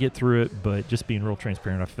think I can get through it, but just being real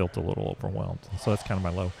transparent, I felt a little overwhelmed. So that's kind of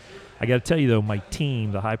my low. I got to tell you, though, my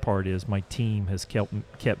team, the high part is my team has kept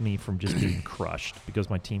me from just being crushed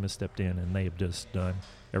because my team has stepped in and they have just done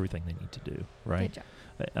everything they need to do, right?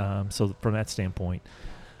 Good job. So from that standpoint,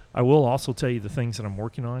 I will also tell you the things that I'm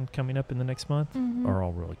working on coming up in the next month Mhm. are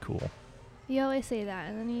all really cool. You always say that,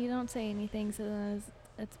 and then you don't say anything, so then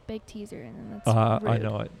it's big teaser, and then that's I rude.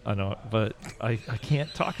 know it, but I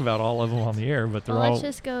can't talk about all of them on the air, but they're Well, all let's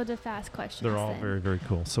just go to fast questions. they're all then. very, very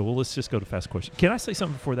cool. So let's just go to fast questions. Can I say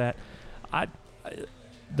something before that?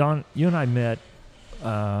 Don, you and I met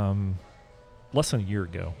less than a year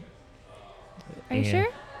ago. Are you And sure?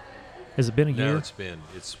 Has it been a No, year? it's been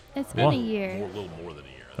It's Well, been a year. a little more than a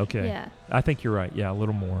year. Okay. Yeah. I think you're right. Yeah, a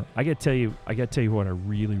little more. I got to tell you what I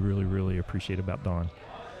really, really, really appreciate about Don.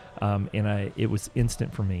 It was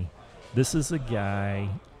instant for me. This is a guy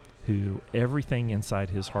who everything inside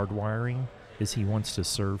his hardwiring is he wants to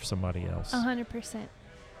serve somebody else. 100%.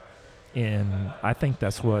 And I think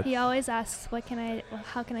that's what He always asks, how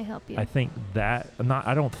can I help you? I think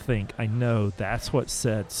I know that's what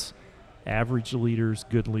sets average leaders,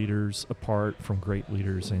 good leaders apart from great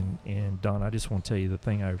leaders. And Don, I just want to tell you the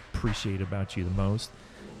thing I appreciate about you the most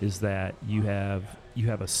is that you have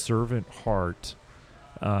a servant heart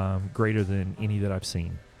greater than any that I've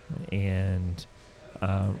seen. And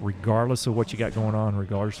regardless of what you got going on,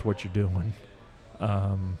 regardless of what you're doing,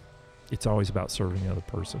 it's always about serving the other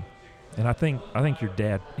person. And I think your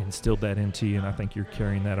dad instilled that into you, and I think you're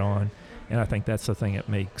carrying that on. And I think that's the thing that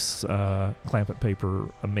makes Clamp Paper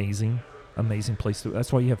amazing place to.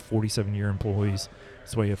 That's why you have 47-year employees.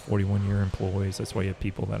 That's why you have 41-year employees. That's why you have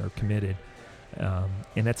people that are committed.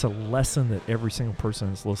 And that's a lesson that every single person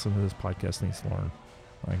that's listening to this podcast needs to learn.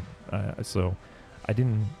 So I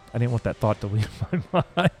didn't want that thought to leave my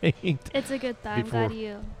mind. It's a good thought. I'm glad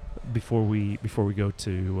you. Before we go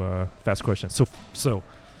to fast questions. So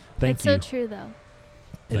thank It's you. so true, though.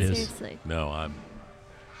 It is. Seriously. No,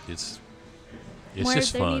 it's More,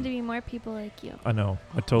 just there need fun. to be more people like you. I know.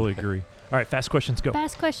 I totally agree. All right, fast questions, go.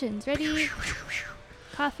 Fast questions. Ready?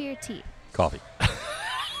 Coffee or tea? Coffee,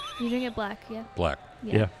 You drink it black, yeah? black,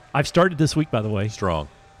 Yeah. I've started this week, by the way. strong.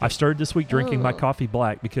 I've started this week drinking my Oh. coffee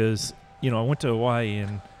black because, I went to Hawaii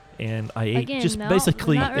and I ate Again, just no,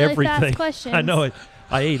 basically not really everything. Fast questions. I know it.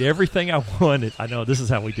 I ate everything I wanted. I know this is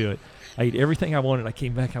how we do it. I ate everything I wanted. I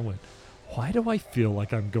came back. I went, why do I feel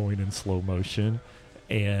like I'm going in slow motion?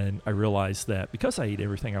 And I realized that because I ate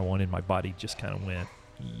everything I wanted, my body just kind of went,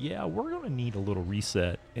 yeah, we're going to need a little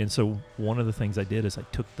reset. And so one of the things I did is I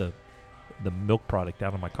took the milk product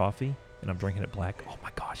out of my coffee and I'm drinking it black. Oh my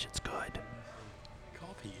gosh, it's good.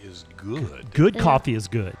 Coffee is good. Good Yeah. coffee is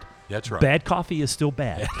good. That's right. Bad coffee is still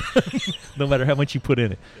bad, no matter how much you put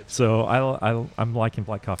in it. So I'm liking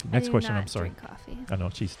black coffee. I Next do question. not I'm sorry. drink coffee. I know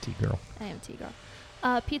she's a tea girl. I am tea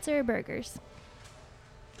girl. Pizza or burgers?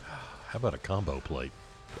 How about a combo plate?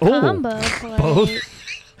 Combo plate. both.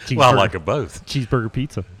 Well, I like them both. Cheeseburger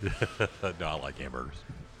pizza. No, I like hamburgers.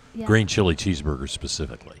 Yeah. Green chili cheeseburgers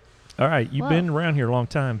specifically. All right, you've Whoa. been around here a long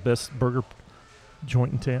time. Best burger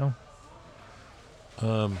joint in town?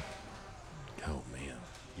 Oh man,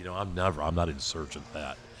 I'm not in search of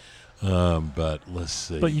that. But let's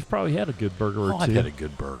see. But you've probably had a good burger or I've two. had a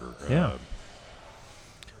good burger. Yeah.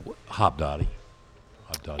 Hop Dottie.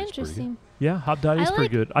 Hop Dottie's pretty good. Interesting. Yeah, Hop Dottie's I pretty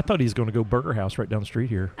like- good. I thought he was going to go Burger House right down the street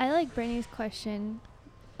here. I like Brittany's question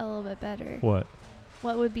a little bit better. What?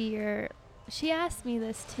 What would be your... She asked me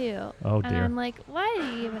this too. Oh, And dear. I'm like, why do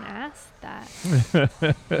you even ask that?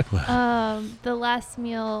 The last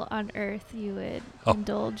meal on earth you would Oh.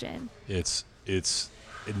 indulge in. It's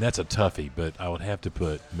and that's a toughie, but I would have to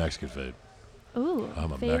put Mexican food. Ooh,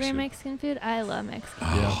 I'm a favorite Mexican. Mexican food? I love Mexican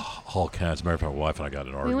food. Yeah. All kinds. As a matter of fact, my wife and I got in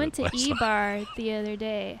an We argument. went to last night. E-Bar the other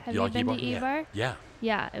day. Have you like been E-Bar? to E-Bar? Yeah,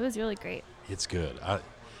 Yeah, it was really great. it's good.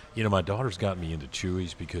 My daughter's got me into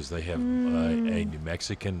Chuy's because they have a New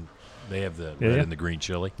Mexican. They have the red Yeah. and the green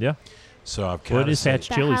chili. Yeah. So I've Well, kind it of is Hatch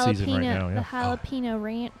The chili jalapeno, season right now. the Yeah. jalapeno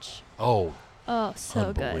ranch. Oh, Oh,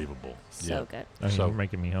 so good. unbelievable. So yeah. good. I mean, So- you're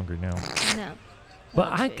making me hungry now. No. But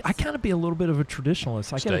Love I Chuy's. kind of be a little bit of a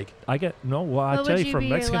traditionalist. Steak? I tell What you from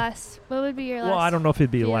Mexican. What would be your last? Well, I don't know if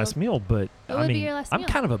it'd be the meal? last meal, but What I would be mean, your last I'm meal?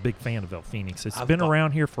 kind of a big fan of El Phoenix. It's I been thought-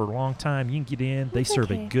 around here for a long time. You can get in. They That's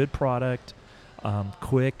serve okay. a good product,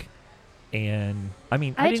 quick, and I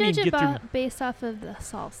mean, I I didn't judge even it get through. based off of the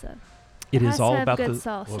salsa. It has is to all have about good the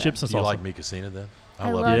salsa. Well, chips and do you salsa. like Mi Casina then? I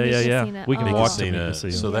love love Mi yeah, Mi yeah. Casina. We can Oh. walk to Mi Casina.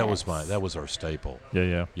 Casina. So Yes. that was our staple. Yeah,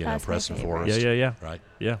 yeah, That's my Preston favorite. Forest. yeah. Right.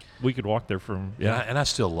 Yeah, we could walk there from. Yeah, Yeah, and I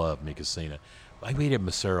still love Mi Casina. I ate at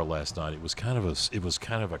Macera last night. It was kind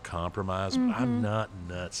of a compromise. But I'm not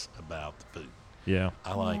nuts about the food. yeah.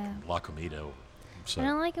 I like Yeah. La Comida. So I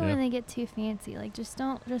don't like it Yeah. when they get too fancy. Like, just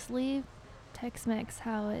leave Tex-Mex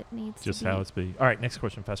how it needs Just to be. how it's be. All right, next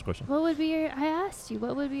question. Fast question. What would be your? I asked you.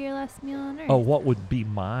 What would be your last meal on earth? Oh, what would be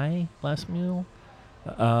my last meal?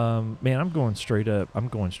 Man, I'm going straight up.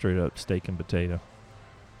 Steak and potato.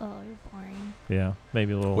 Oh, you're boring. Yeah,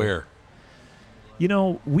 maybe a little. where? You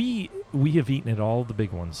know, we have eaten at all the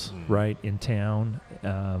big ones, right, in town.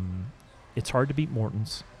 It's hard to beat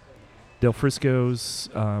Morton's, Del Frisco's,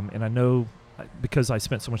 and I know because I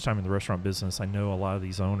spent so much time in the restaurant business, I know a lot of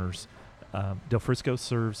these owners. Del Frisco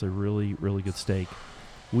serves a really, really good steak.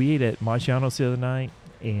 We ate at Maggiano's the other night,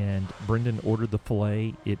 and Brendan ordered the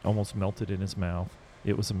filet. It almost melted in his mouth.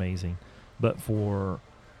 It was amazing. But for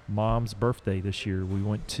Mom's birthday this year, we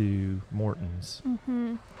went to Morton's,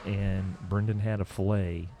 Mm-hmm. and Brendan had a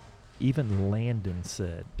filet. Even Landon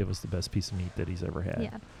said it was the best piece of meat that he's ever had.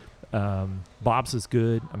 Yeah. Bob's is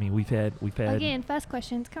good. I mean, we've had. Again, fast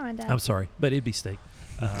questions. Come on, Dad. I'm sorry, but it'd be steak.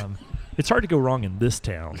 It's hard to go wrong in this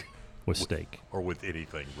town with steak. Or with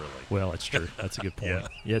anything, really. Well, it's true. That's a good point. Yeah.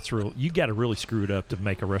 Yeah, it's real. You got to really screw it up to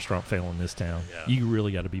make a restaurant fail in this town. Yeah. You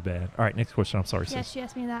really got to be bad. All right, next question. I'm sorry, Yeah, sis. she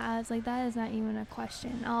asked me that. I was like, that is not even a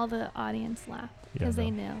question. All the audience laughed Yeah, because they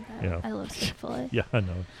no. know that Yeah. I love Chick-fil-A. Yeah, I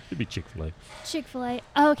know. It'd be Chick-fil-A. Chick-fil-A.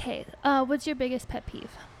 Okay. What's your biggest pet peeve?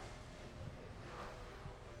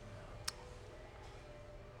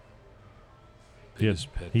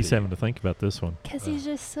 Biggest pet He's peeve. having to think about this one. Because he's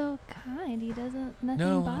just so kind. He doesn't. Nothing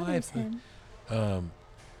No, bothers him.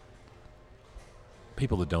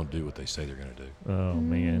 People that don't do what they say they're going to do. Oh,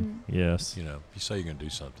 man. Yes. You know, if you say you're going to do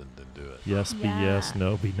something, then do it. Yes be yes, Yeah.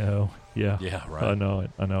 no be no. Yeah. Yeah, right. I know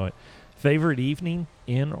it. Favorite evening,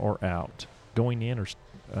 in or out? Going in or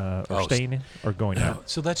staying in or going out?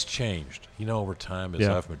 So that's changed. You know, over time as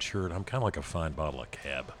Yeah. I've matured, I'm kind of like a fine bottle of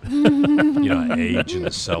cab. I age in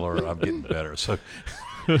the cellar. I'm getting better. So,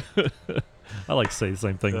 I like to say the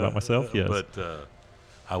same thing about myself. Yes. But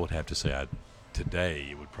I would have to say today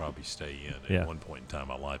it would probably stay in. Yeah. At one point in time in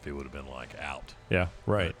my life, it would have been like out. Yeah.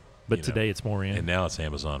 Right. But you know, today it's more in. And now it's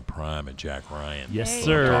Amazon Prime and Jack Ryan. Yes, There you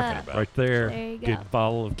sir. go. Talking about. Right there. There you go. Good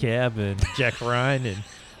bottle of cab and Jack Ryan,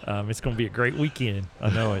 and it's going to be a great weekend. I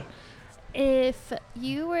know it. If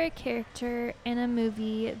you were a character in a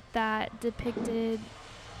movie that depicted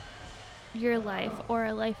your life or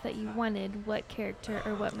a life that you wanted, what character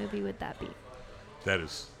or what movie would that be? That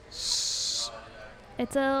is.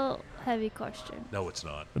 It's a heavy question. No, it's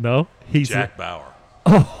not. No, he's Jack Bauer.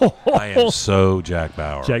 Oh, I am so Jack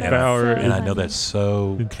Bauer. Jack And Bauer and I funny. know that's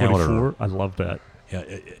so in counter. 24. I love that. Yeah.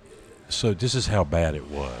 So this is how bad it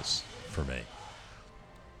was for me.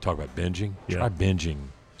 Talk about binging. Yeah. Try binging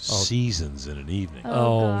seasons in an evening.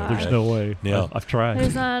 Oh, there's gosh. no way. Yeah. I've tried.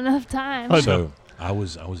 There's not enough time. I know. So I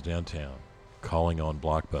was downtown calling on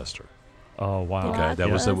Blockbuster. Oh wow. Okay, that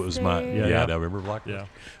was my Blockbuster. yeah. I remember Blockbuster. Yeah.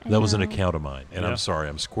 I That was an know. account of mine, and Yeah. I'm sorry,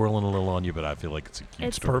 I'm squirreling a little on you, but I feel like it's a cute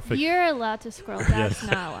It's story. Perfect. You're allowed to scroll. That's Yes.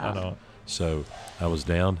 not I allowed. know. So I was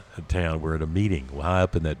downtown. We're at a meeting high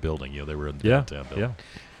up in that building. They were in the Yeah. downtown building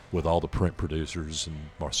Yeah. with all the print producers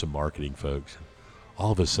and some marketing folks.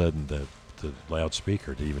 All of a sudden, the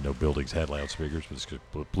loudspeaker, didn't even know buildings had loudspeakers,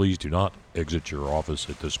 but please do not exit your office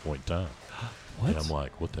at this point in time. What? And I'm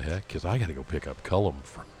like, what the heck? Because I got to go pick up Cullum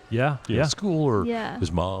from Yeah. Yeah. school or Yeah.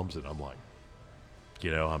 his mom's, and I'm like,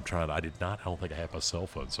 I'm trying. I don't think I have my cell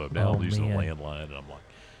phone, so I'm now Oh, using a man. landline, and I'm like,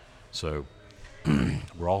 so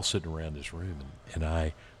we're all sitting around this room, and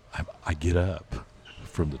I get up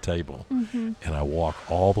from the table Mm-hmm. and I walk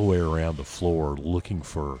all the way around the floor looking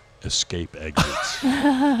for escape exits.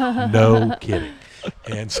 No kidding.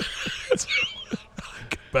 And so I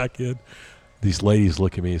come back in. These ladies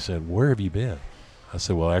look at me and said, "Where have you been?" I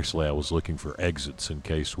said, "Well, actually, I was looking for exits in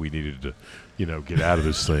case we needed to, get out of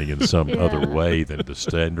this thing in some Yeah. other way than the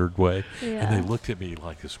standard way." Yeah. And they looked at me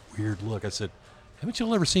like this weird look. I said, "Haven't you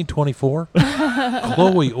all ever seen 24?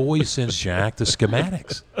 Chloe always sends Jack the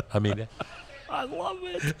schematics." I mean, I love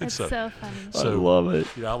it. That's so- so funny. So- I love it.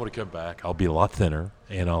 I'm going to come back. I'll be a lot thinner,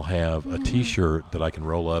 and I'll have a T-shirt that I can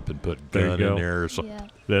roll up and put There you gun go. in there or something. Yeah.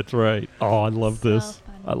 That's right. Oh, I love So this.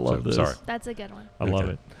 funny. I love So, this. sorry. That's a good one. I love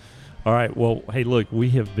Okay. it. All right. Well, hey, look, we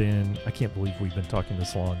have been. I can't believe we've been talking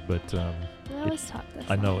this long, but We always talk this.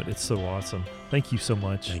 I know long. it. It's so awesome. Thank you so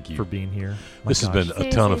much Thank you. for being here. My This has gosh. been a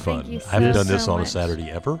Seriously, ton of thank fun. you I haven't so, done this so on a much. Saturday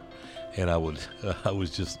ever, and I was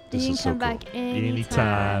just. This You can is so come cool. back anytime.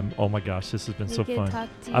 anytime. Oh my gosh, this has been We so could fun. talk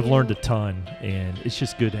to I've you. learned a ton, and it's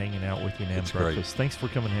just good hanging out with you and having It's great. breakfast. Thanks for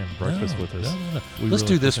coming in and breakfast No, with us. no. We Let's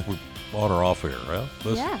really do this appreciate on or off air, right?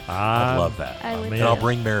 Yeah. I love that. I would I'm And I'll in.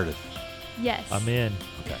 bring Meredith. Yes. I'm in.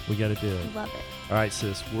 Okay. We got to do it. Love it. All right,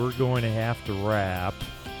 sis. We're going to have to wrap.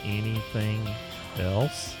 Anything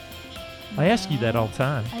else? I ask you that all the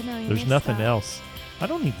time. I know. You There's need to nothing stop. else. I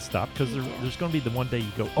don't need to stop because You do. there's going to be the one day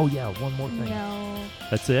you go, oh, yeah, one more thing. No.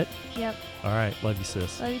 That's it? Yep. All right. Love you,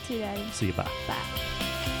 sis. Love you too, Daddy. See you. Bye. Bye.